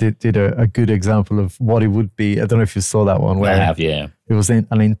Neistat did a good example of what it would be. I don't know if you saw that one. Where I have, yeah. It was an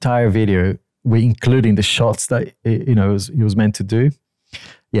entire video, including the shots that it was meant to do.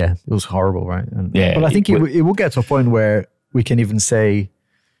 Yeah, it was horrible, right? But I think it will get to a point where we can even say,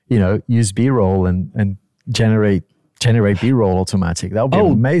 use B-roll and generate B-roll automatic. That would be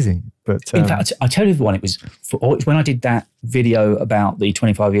amazing. But in fact, I tell everyone it was when I did that video about the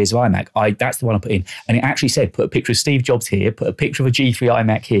 25 years of iMac. That's the one I put in, and it actually said put a picture of Steve Jobs here, put a picture of a G3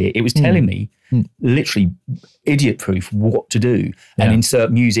 iMac here. It was telling me literally idiot-proof what to do and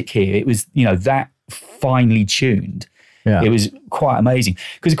insert music here. It was that finely tuned. Yeah. It was quite amazing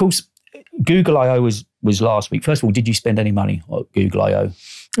because of course Google I/O was last week. First of all, did you spend any money on Google I/O?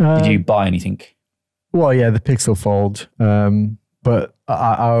 Did you buy anything? Well, yeah, the Pixel Fold. But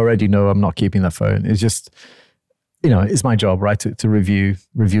I already know I'm not keeping that phone. It's just, it's my job, right, to review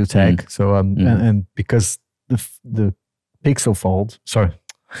tech. So and because the Pixel Fold, sorry,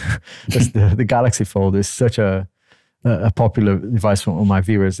 the Galaxy Fold is such a popular device for all my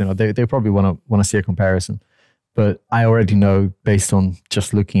viewers. They probably want to see a comparison. But I already know, based on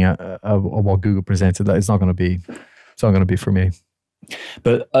just looking at what Google presented, that it's not going to be for me.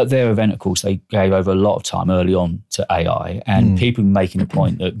 But at their event, of course, they gave over a lot of time early on to AI, and people making the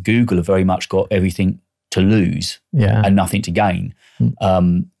point that Google have very much got everything to lose and nothing to gain.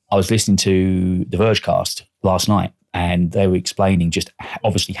 I was listening to the Vergecast last night, and they were explaining just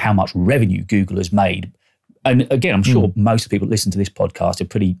obviously how much revenue Google has made. And again, I'm sure most of the people that listen to this podcast are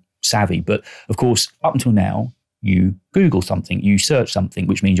pretty savvy, but of course, up until now, you Google something, you search something,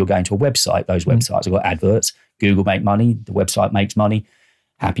 which means you're going to a website. Those websites have got adverts. Google make money, the website makes money.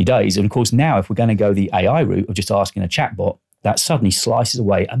 Happy days. And of course, now if we're going to go the AI route of just asking a chatbot, that suddenly slices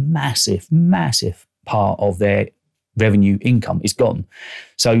away a massive, massive part of their revenue income is gone.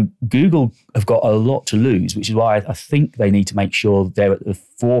 So Google have got a lot to lose, which is why I think they need to make sure they're at the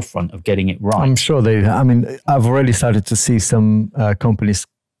forefront of getting it right. I'm sure I've already started to see some companies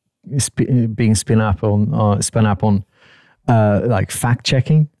being spun up on like fact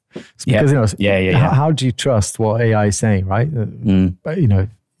checking. Because how do you trust what AI is saying, right? But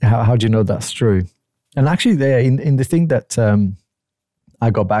how do you know that's true? And actually, there in the thing that I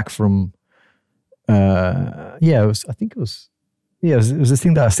got back from, it was the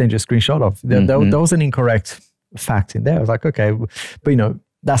thing that I sent you a screenshot of. There was an incorrect fact in there. I was like, okay, but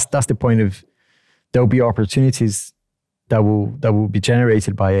that's the point of, there'll be opportunities that will be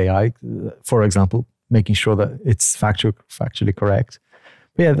generated by AI. For example, making sure that it's factually correct.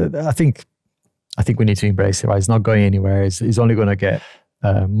 But yeah, I think we need to embrace it. Right? It's not going anywhere. It's only going to get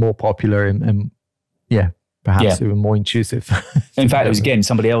more popular and perhaps even more intuitive. In fact, it was again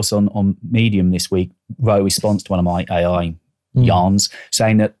somebody else on Medium this week wrote a response to one of my AI yarns,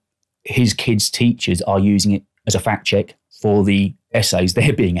 saying that his kids' teachers are using it as a fact check for the essays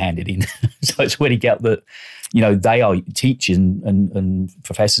they're being handed in. So it's when he get that, they are teachers and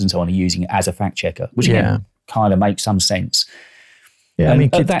professors and so on are using it as a fact checker, which again kind of makes some sense. Yeah,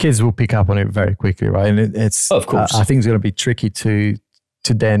 kids will pick up on it very quickly, right? And it's, of course, I think it's going to be tricky to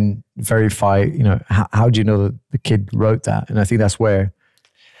then verify, how do you know that the kid wrote that? And I think that's where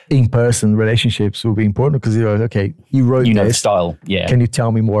in-person relationships will be important, because okay, you wrote this. The style, yeah. Can you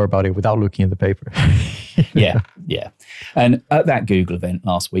tell me more about it without looking at the paper? Yeah. And at that Google event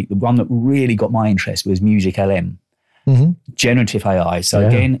last week, the one that really got my interest was Music LM. Generative AI. So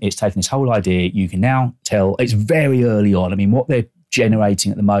again, it's taken this whole idea. You can now tell, it's very early on. I mean, what they're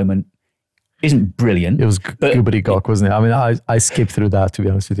generating at the moment isn't brilliant. It was gobbledygook, wasn't it? I mean, I skipped through that, to be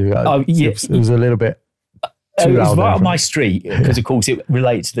honest with you. It was a little bit it was right on my street, because of course it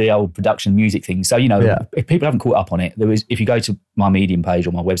relates to the old production music thing. So, if people haven't caught up on it, if you go to my Medium page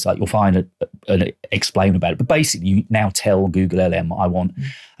or my website, you'll find an explain about it. But basically, you now tell Google LM, I want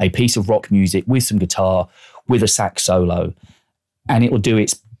a piece of rock music with some guitar, with a sax solo, and it will do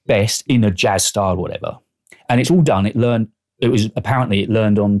its best in a jazz style, whatever. And it's all done. It learned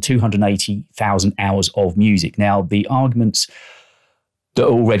on 280,000 hours of music. Now, the arguments that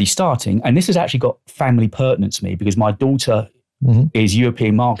are already starting, and this has actually got family pertinence to me, because my daughter is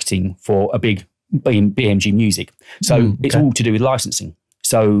European marketing for a big BMG Music. So it's all to do with licensing.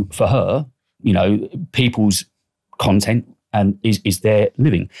 So for her, people's content and is their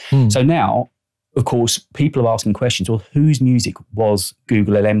living. So now, of course, people are asking questions. Well, whose music was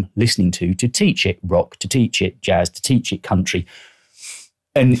Google LM listening to teach it rock, to teach it jazz, to teach it country?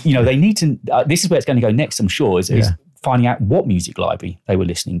 And, they need to, this is where it's going to go next, I'm sure, is finding out what music library they were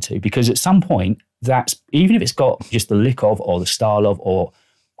listening to. Because at some point, that's, even if it's got just the lick of, or the style of, or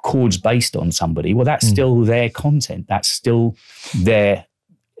chords based on somebody, well, that's still their content. That's still their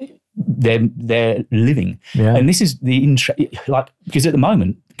living. Yeah. And this is because at the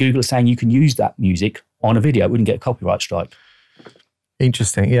moment, Google is saying you can use that music on a video. It wouldn't get a copyright strike.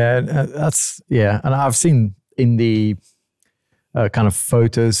 Interesting. Yeah, and I've seen in the kind of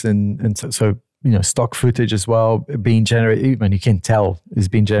photos and so stock footage as well being generated. Even you can tell it's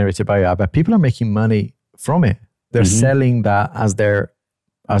being generated by AI, but people are making money from it. They're selling that as their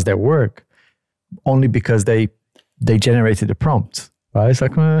work, only because they generated the prompt. Right? It's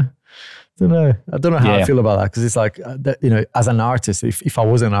like, I don't know how I feel about that, because it's like, as an artist, if I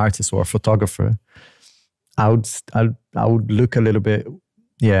was an artist or a photographer, I would look a little bit,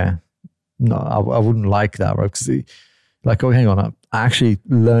 no, I wouldn't like that, right? Because hang on, I actually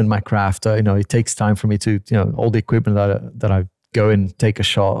learned my craft. It takes time for me to, all the equipment that I go and take a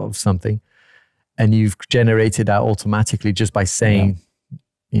shot of something, and you've generated that automatically just by saying,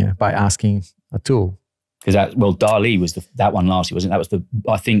 by asking a tool. Because DALL-E was that one last year, wasn't it?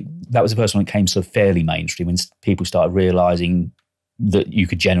 I think that was the first one that came sort of fairly mainstream when people started realizing that you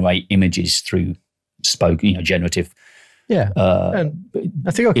could generate images through generative. Yeah, and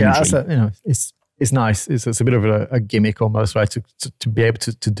I think it's nice. It's a bit of a gimmick almost, right? To be able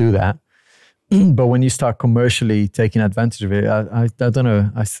to do that. But when you start commercially taking advantage of it, I don't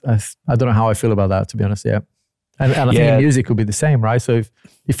know. I don't know how I feel about that, to be honest. Yeah. And I think in music would be the same, right? So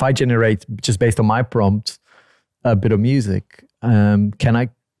if I generate just based on my prompt a bit of music, can I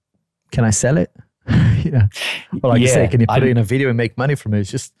sell it? Or like you say, can you put it in a video and make money from it? It's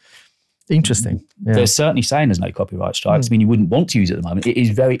just interesting. Yeah. They're certainly saying there's no copyright strikes. I mean, you wouldn't want to use it at the moment. It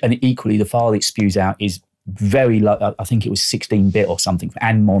is and equally the file it spews out is very low. I think it was 16-bit or something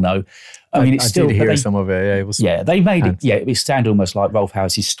and mono. I mean, it's still. I did hear some of it. Yeah, it was. Yeah, they made it. Yeah, it sounded almost like Rolf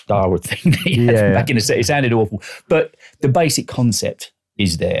Harris's Starwood thing that he had back in the set. It sounded awful, but the basic concept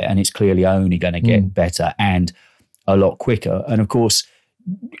is there, and it's clearly only going to get better and a lot quicker. And of course,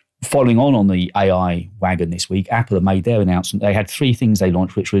 following on the AI wagon this week, Apple have made their announcement. They had 3 things they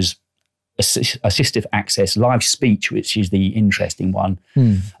launched, which was assistive access, live speech, which is the interesting one,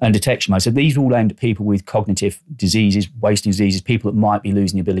 and detection mode. So these are all aimed at people with cognitive diseases, wasting diseases, people that might be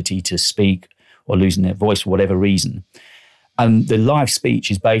losing the ability to speak or losing their voice for whatever reason. And the live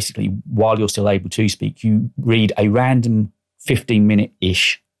speech is basically, while you're still able to speak, you read a random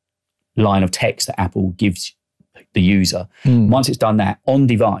 15-minute-ish line of text that Apple gives the user. Once it's done that, on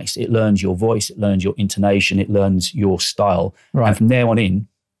device, it learns your voice, it learns your intonation, it learns your style. Right. And from there on in,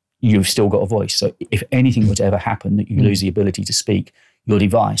 you've still got a voice. So if anything were to ever happen that you lose the ability to speak, your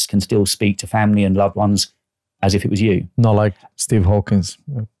device can still speak to family and loved ones as if it was you. Not like Steve Hawkins.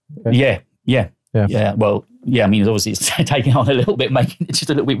 Okay. Yeah. Well, I mean, obviously it's taking on a little bit, making it just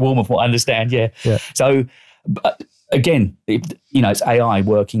a little bit warmer from what I understand. Yeah. So again, it's AI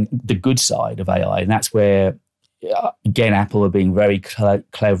working the good side of AI. And that's where, again, Apple are being very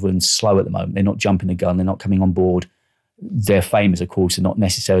clever and slow at the moment. They're not jumping the gun. They're not coming on board. They're famous, of course, for not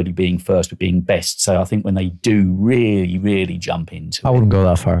necessarily being first, but being best. So I think when they do really, really jump into I wouldn't go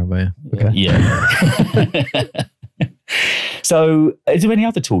that far, but okay. Yeah. So is there any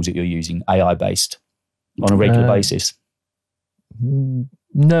other tools that you're using AI-based on a regular basis?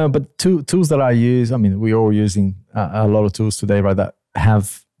 No, but tools that I use, I mean, we're all using a lot of tools today, right, that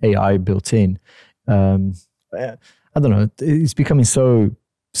have AI built in. I don't know, it's becoming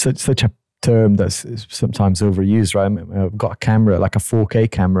such a term that's sometimes overused, right? I've got a camera, like a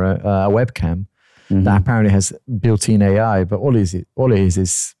 4K camera, a webcam that apparently has built-in AI, but all it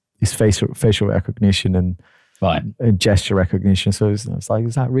is facial recognition and gesture recognition. So it's like,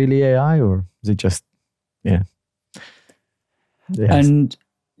 is that really AI or is it just, And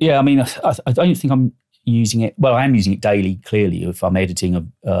I mean, I don't think I'm using it. Well, I am using it daily, clearly. If I'm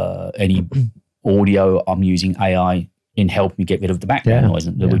editing any audio, I'm using AI in helping me get rid of the background noise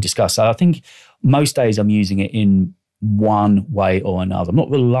that we discussed. So I think most days I'm using it in one way or another. I'm not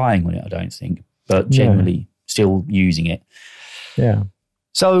relying on it, I don't think, but generally still using it. Yeah.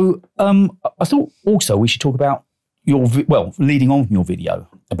 So I thought also we should talk about leading on from your video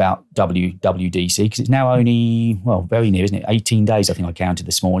about WWDC, because it's now only, very near, isn't it? 18 days, I think I counted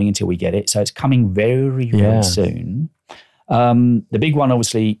this morning until we get it. So it's coming very, very soon. The big one,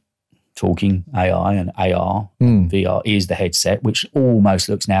 obviously, talking AI and AR, and VR is the headset, which almost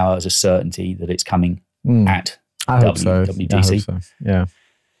looks now as a certainty that it's coming at WWDC. I hope so. Yeah.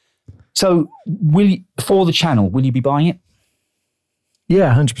 So for the channel, will you be buying it?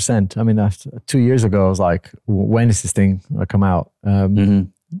 Yeah, 100%. I mean, after 2 years ago, I was like, when is this thing going to come out?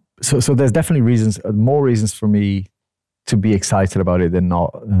 So there's definitely more reasons for me to be excited about it than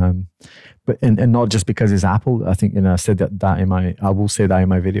not. But not just because it's Apple. I think, I said I will say that in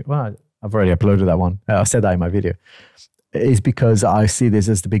my video. Well, I've already uploaded that one. I said that in my video. It's because I see this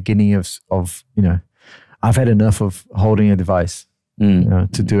as the beginning of I've had enough of holding a device to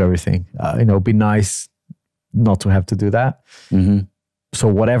do everything. It'd be nice not to have to do that. So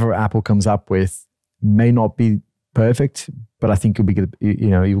whatever Apple comes up with may not be perfect, but I think it'll be good.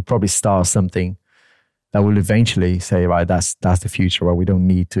 You'll probably start something that will eventually say, right, that's the future where we don't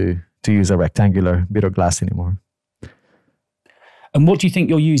need to use a rectangular bit of glass anymore. And what do you think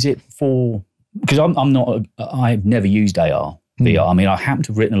you'll use it for? Because I've never used AR, VR. I mean, I happen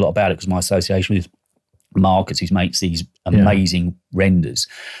to have written a lot about it because my association with Marcus, who makes these amazing renders,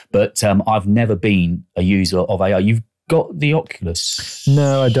 but I've never been a user of AR. You've got the Oculus.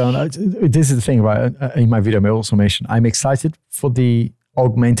 No, I don't. This is the thing, right? In my video, I also mentioned I'm excited for the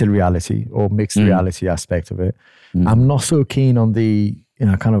augmented reality or mixed reality aspect of it. I'm not so keen on the,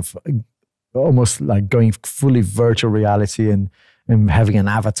 kind of almost like going fully virtual reality and and having an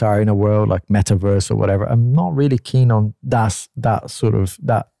avatar in a world like metaverse or whatever. I'm not really keen on that side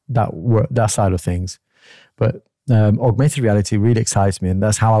of things. But augmented reality really excites me, and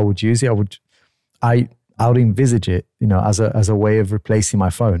that's how I would use it. I would envisage it, as a way of replacing my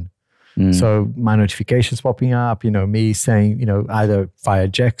phone. So my notifications popping up, me saying, either via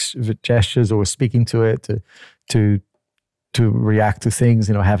gestures or speaking to it to react to things,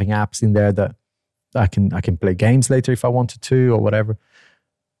 having apps in there that I can play games later if I wanted to or whatever.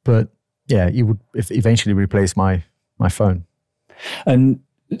 But yeah, you would eventually replace my phone. And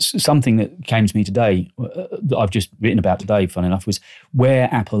something that came to me today, that I've just written about today, fun enough, was where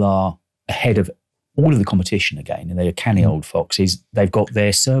Apple are ahead of all of the competition again, and they're a canny old fox, is they've got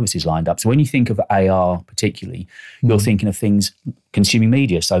their services lined up. So when you think of AR particularly, you're thinking of things, consuming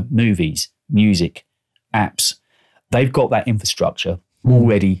media, so movies, music, apps. They've got that infrastructure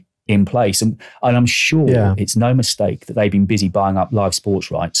already in place. And I'm sure it's no mistake that they've been busy buying up live sports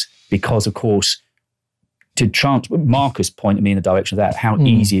rights because, of course, Marcus pointed me in the direction of that, how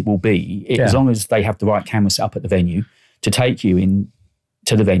easy it will be, as long as they have the right camera set up at the venue, to take you in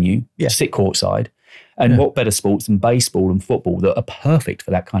to the venue, sit courtside. And what better sports than baseball and football that are perfect for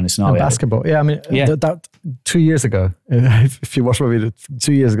that kind of scenario? And basketball. Yeah, I mean, that 2 years ago, if you watch my video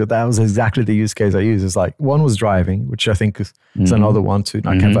 2 years ago, that was exactly the use case I used. It's like, one was driving, which I think is another one to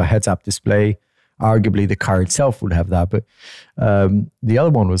have a heads-up display. Arguably, the car itself would have that. But the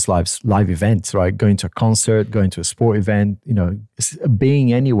other one was live events, right? Going to a concert, going to a sport event,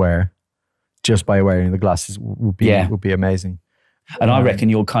 being anywhere just by wearing the glasses would be amazing. And I reckon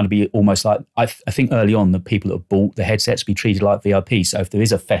you'll kind of be almost like, I think early on, the people that have bought the headsets will be treated like VIP. So if there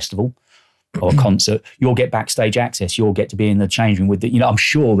is a festival or a concert, you'll get backstage access. You'll get to be in the change room with I'm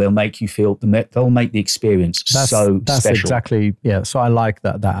sure they'll make you feel, they'll make the experience so special. That's exactly, So I like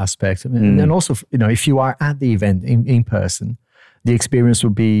that aspect. And then also, if you are at the event in person, the experience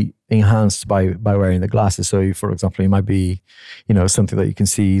will be enhanced by wearing the glasses. So, for example, it might be, something that you can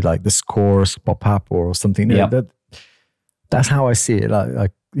see, like the scores pop up or something. That's how I see it.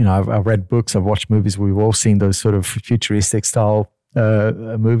 I've read books, I've watched movies. We've all seen those sort of futuristic style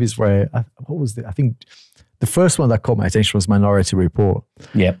movies where, I think the first one that caught my attention was Minority Report.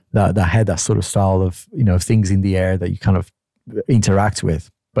 Yeah. That had that sort of style of, things in the air that you kind of interact with,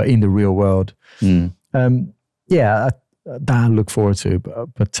 but in the real world. That I look forward to.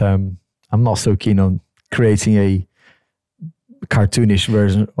 But I'm not so keen on creating a cartoonish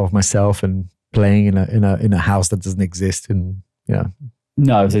version of myself and playing in a house that doesn't exist, and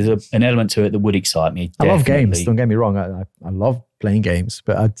no, there's an element to it that would excite me. Definitely. I love games. Don't get me wrong. I love playing games,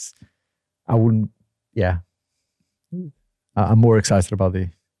 but I wouldn't. Yeah, I'm more excited about the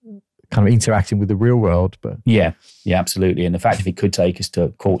kind of interacting with the real world. But yeah, absolutely. And the fact if it could take us to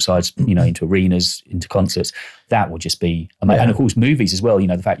courtsides, into arenas, into concerts, that would just be amazing. Yeah. And of course, movies as well.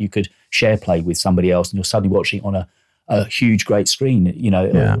 The fact you could share play with somebody else, and you're suddenly watching it on a huge, great screen.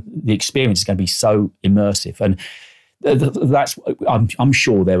 The experience is going to be so immersive, and that's I'm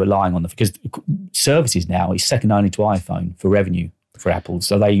sure they're relying on because services now is second only to iPhone for revenue for Apple.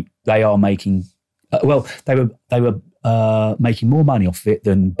 So they are making they were making more money off it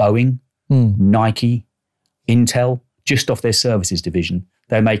than Boeing, Nike, Intel, just off their services division.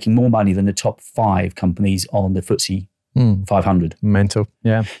 They're making more money than the top 5 companies on the FTSE 500. Mental,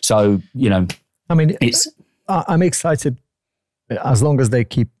 yeah. So I mean, I'm excited as long as they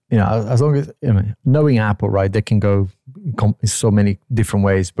keep, as long as, knowing Apple, right, they can go in so many different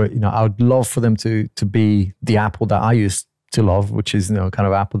ways. But, I would love for them to be the Apple that I used to love, which is, kind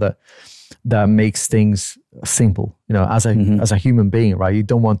of Apple that makes things simple, as a human being, right? You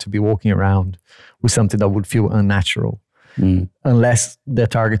don't want to be walking around with something that would feel unnatural unless they're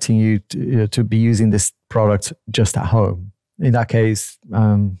targeting you to be using this product just at home. In that case,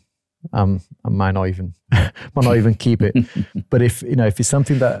 I might not even keep it. But if it's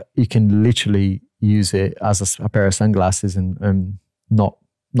something that you can literally use it as a pair of sunglasses and not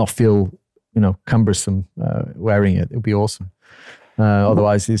feel cumbersome wearing it, it'd be awesome.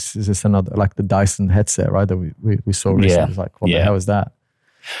 Otherwise, this is another, like the Dyson headset, right? That we saw recently. It's like, what the hell is that?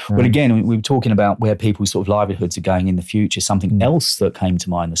 Well, again, we were talking about where people's sort of livelihoods are going in the future. Something else that came to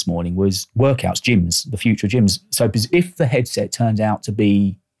mind this morning was workouts, gyms, the future of gyms. So if the headset turns out to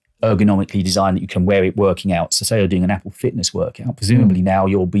be ergonomically designed that you can wear it working out, so say you're doing an Apple Fitness workout, presumably now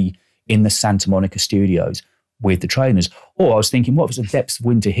you'll be in the Santa Monica studios with the trainers. Or I was thinking, what if it's the depths of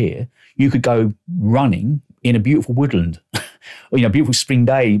winter here? You could go running in a beautiful woodland or, beautiful spring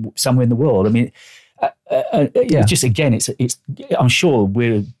day somewhere in the world. I mean, just again, it's. I'm sure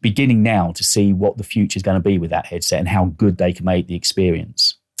we're beginning now to see what the future is going to be with that headset and how good they can make the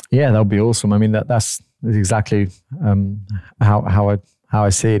experience. Yeah, that would be awesome. I mean, that's It's exactly how I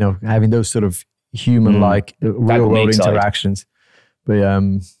say, having those sort of human-like real world interactions. But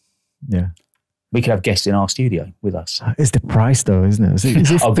yeah. We could have guests in our studio with us. It's the price though, isn't it? Is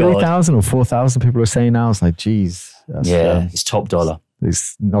it 3,000 or 4,000 people are saying now? It's like, geez. It's top dollar.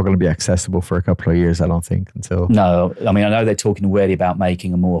 It's not going to be accessible for a couple of years, I don't think, until... No, I mean, I know they're talking already about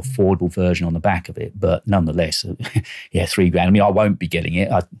making a more affordable version on the back of it, but nonetheless, $3,000. I mean, I won't be getting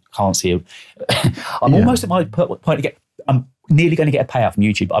it. I can't see I'm almost at my point to get... I'm nearly going to get a payout from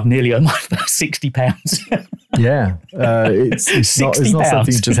YouTube, but I've nearly earned my first £60. Yeah. It's not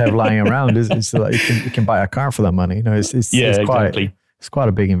something you just have lying around. It's like you can buy a car for that money. It's quite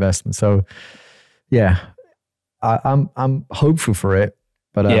a big investment. So, yeah. I'm hopeful for it,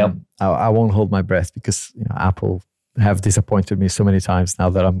 but I won't hold my breath because Apple have disappointed me so many times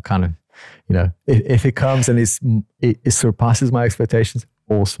now that I'm kind of, if it comes and it surpasses my expectations,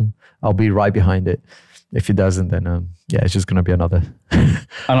 awesome. I'll be right behind it. If it doesn't, then it's just going to be another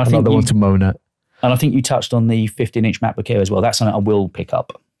one to moan at. And I think you touched on the 15-inch MacBook Air as well. That's something I will pick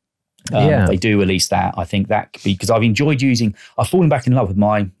up. If they do release that, I think that could be, because I've fallen back in love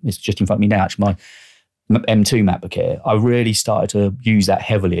with it's just in front of me now, actually, my M2 MacBook Air. I really started to use that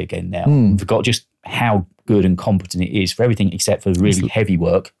heavily again now. I forgot just how good and competent it is for everything except for really heavy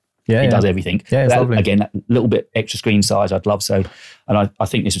work. It does everything. Yeah, it's lovely. Again, that little bit extra screen size, I'd love so. And I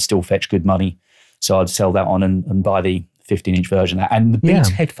think this would still fetch good money. So I'd sell that on and buy the 15-inch version. And the Beats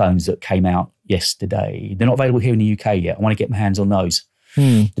headphones that came out yesterday, they're not available here in the UK yet. I want to get my hands on those.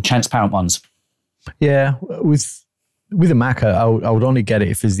 The transparent ones. Yeah, with the Mac, I would only get it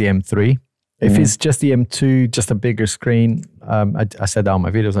if it's the M3. If it's just the M2, just a bigger screen, I said that on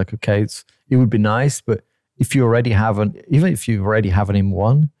my video, I was like, okay, it would be nice, but if you already have an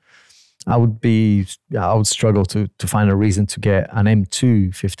M1, I would struggle to find a reason to get an M2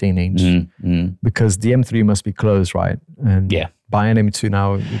 15-inch because the M3 must be closed, right? And buy an M2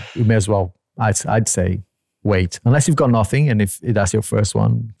 now, you may as well, I'd say, wait. Unless you've got nothing, and if that's your first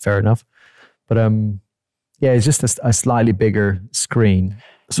one, fair enough. But it's just a slightly bigger screen.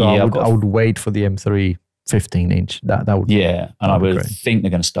 So I would wait for the M3 15-inch. That would and I would think they're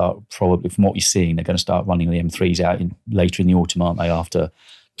going to start, probably from what you're seeing, they're going to start running the M3s out later in the autumn, aren't they? After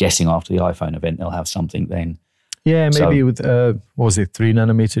the iPhone event, they'll have something then. Yeah, maybe with what was it,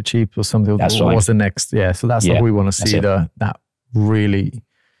 3nm chip or something? That's what right. was the next? Yeah, so that's what we want to see. That really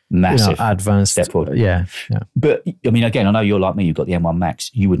massive advanced step forward. Yeah. But I mean, again, I know you're like me. You've got the M1 Max.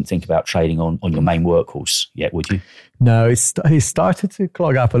 You wouldn't think about trading on your main workhorse yet, would you? No, it started to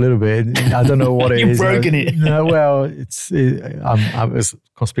clog up a little bit. I don't know what it is. You've broken it. No, well, it's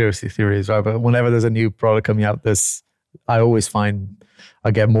conspiracy theories, right? But whenever there's a new product coming out, I always find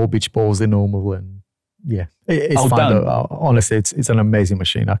I get more beach balls than normal, and it's fine. Honestly, it's an amazing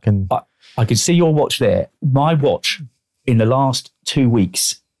machine. I can see your watch there. My watch in the last 2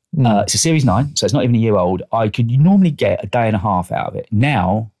 weeks. It's a Series 9, so it's not even a year old. I could normally get a day and a half out of it.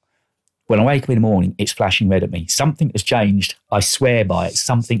 Now, when I wake up in the morning, it's flashing red at me. Something has changed. I swear by it.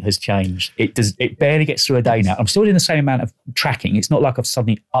 Something has changed. It barely gets through a day now. I'm still doing the same amount of tracking. It's not like I've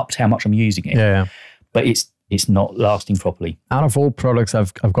suddenly upped how much I'm using it. Yeah. But it's not lasting properly. Out of all products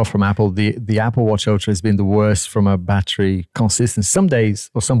I've got from Apple, the Apple Watch Ultra has been the worst from a battery consistency. Some days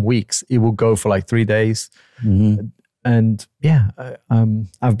or some weeks, it will go for like 3 days. Mm-hmm. And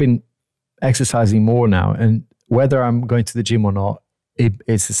I've been exercising more now, and whether I'm going to the gym or not,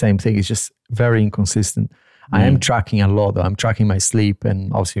 it's the same thing. It's just very inconsistent. I am tracking a lot, though. I'm tracking my sleep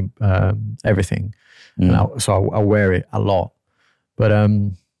and obviously everything. So I wear it a lot. But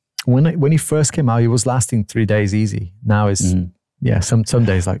when it first came out, it was lasting 3 days easy. Now it's some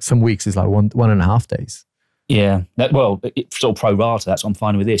days, like some weeks is like 1.5 days. Yeah, it's sort of pro rata. That's what I'm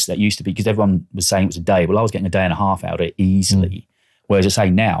finding with this. That used to be, because everyone was saying it was a day. Well, I was getting a day and a half out of it easily. Whereas I say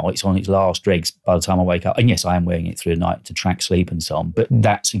now, it's on its last dregs by the time I wake up. And yes, I am wearing it through the night to track sleep and so on. But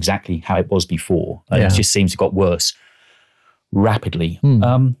that's exactly how it was before. And it just seems to have got worse rapidly.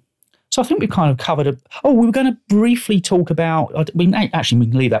 So I think we've kind of covered we were going to briefly talk about, we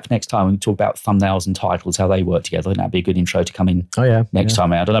can leave that for next time. We can talk about thumbnails and titles, how they work together. I think that'd be a good intro to come in next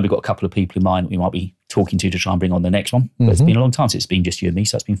time out. I know we've got a couple of people in mind that we might be talking to try and bring on the next one. But it's been a long time since it's been just you and me,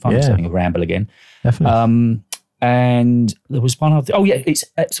 so it's been fun just having a ramble again. Definitely. And there was one other, it's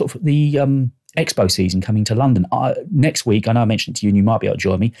sort of the Expo season coming to London. Next week, I know I mentioned it to you and you might be able to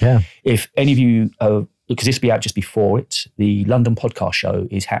join me. Yeah. If any of you because this will be out just before it, the London podcast show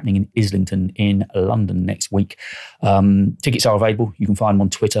is happening in Islington in London next week. Tickets are available. You can find them on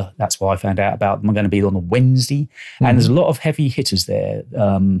Twitter. That's why I found out about them. I'm going to be on a Wednesday. And there's a lot of heavy hitters there.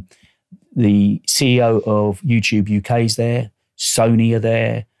 The CEO of YouTube UK is there. Sony are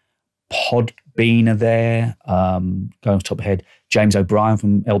there. Podbean Bean are there. Going off the top of the head, James O'Brien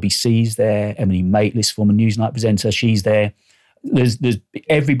from LBC's there. Emily Maitlis, former Newsnight presenter, she's there. There's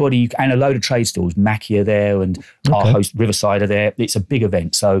everybody, and a load of trade stalls. Mackie are there, and our host Riverside are there. It's a big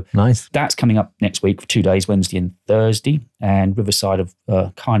event. So nice. That's coming up next week for 2 days, Wednesday and Thursday. And Riverside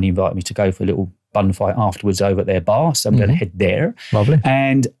have kindly invited me to go for a little bun fight afterwards over at their bar. So I'm going to head there. Lovely.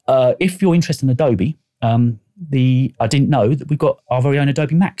 And if you're interested in Adobe, I didn't know that we've got our very own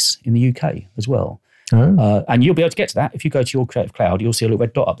Adobe Max in the UK as well. Oh. And you'll be able to get to that. If you go to your Creative Cloud, you'll see a little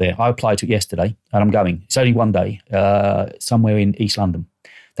red dot up there. I applied to it yesterday and I'm going. It's only 1 day, somewhere in East London.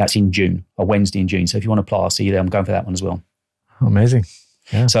 That's in June, a Wednesday in June. So if you want to apply, I'll see you there. I'm going for that one as well. Amazing.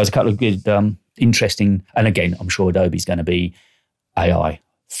 Yeah. So there's a couple of good, interesting, and again, I'm sure Adobe's going to be AI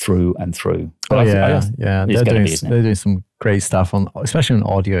through and through. But yeah. They're doing some great stuff especially on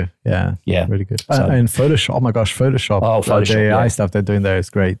audio. Yeah. Really good. So, and Photoshop. Oh my gosh, Photoshop. Oh, Photoshop. The AI stuff they're doing there is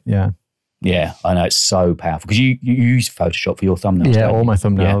great. Yeah. Yeah, I know, it's so powerful because you use Photoshop for your thumbnails. Yeah, all my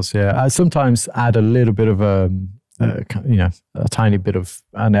thumbnails. Yeah. I sometimes add a little bit of a tiny bit of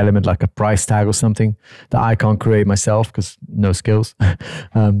an element like a price tag or something that I can't create myself because no skills.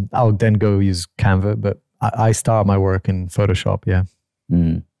 I'll then go use Canva, but I start my work in Photoshop. Yeah.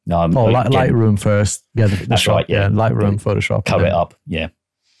 No, Lightroom first. Yeah, that's right. Yeah, Lightroom, Photoshop. Cover it up. Yeah,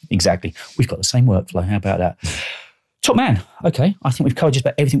 exactly. We've got the same workflow. How about that? Top man. Okay, I think we've covered just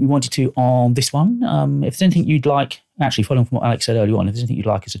about everything we wanted to on this one. If there's anything you'd like, actually following from what Alex said earlier on, if there's anything you'd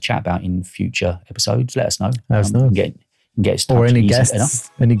like us to chat about in future episodes, let us know. Let us know. Get or any guests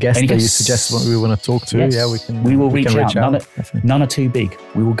that you suggest what we want to talk to. Yes. Yeah, we will reach out. None are too big.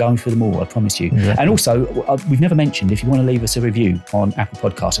 We will go through them all, I promise you. Exactly. And also, we've never mentioned, if you want to leave us a review on Apple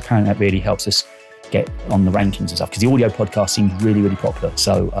Podcasts, apparently that really helps us get on the rankings and stuff, because the audio podcast seems really, really popular.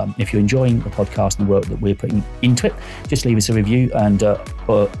 So if you're enjoying the podcast and the work that we're putting into it, just leave us a review, and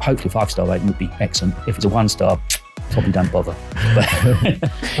hopefully a 5-star rating would be excellent. If it's a 1-star, probably don't bother.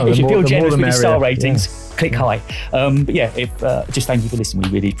 But if you feel generous with your star ratings, click high. But yeah, just thank you for listening.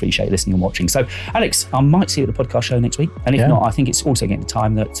 We really appreciate listening and watching. So Alex, I might see you at the podcast show next week, and if not, I think it's also getting the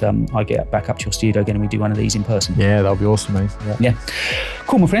time that I get back up to your studio again and we do one of these in person. Yeah, that'll be awesome, mate. Yeah.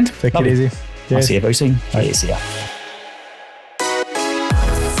 Cool, my friend. Take it easy. I'll see you very soon. Cheers. See ya.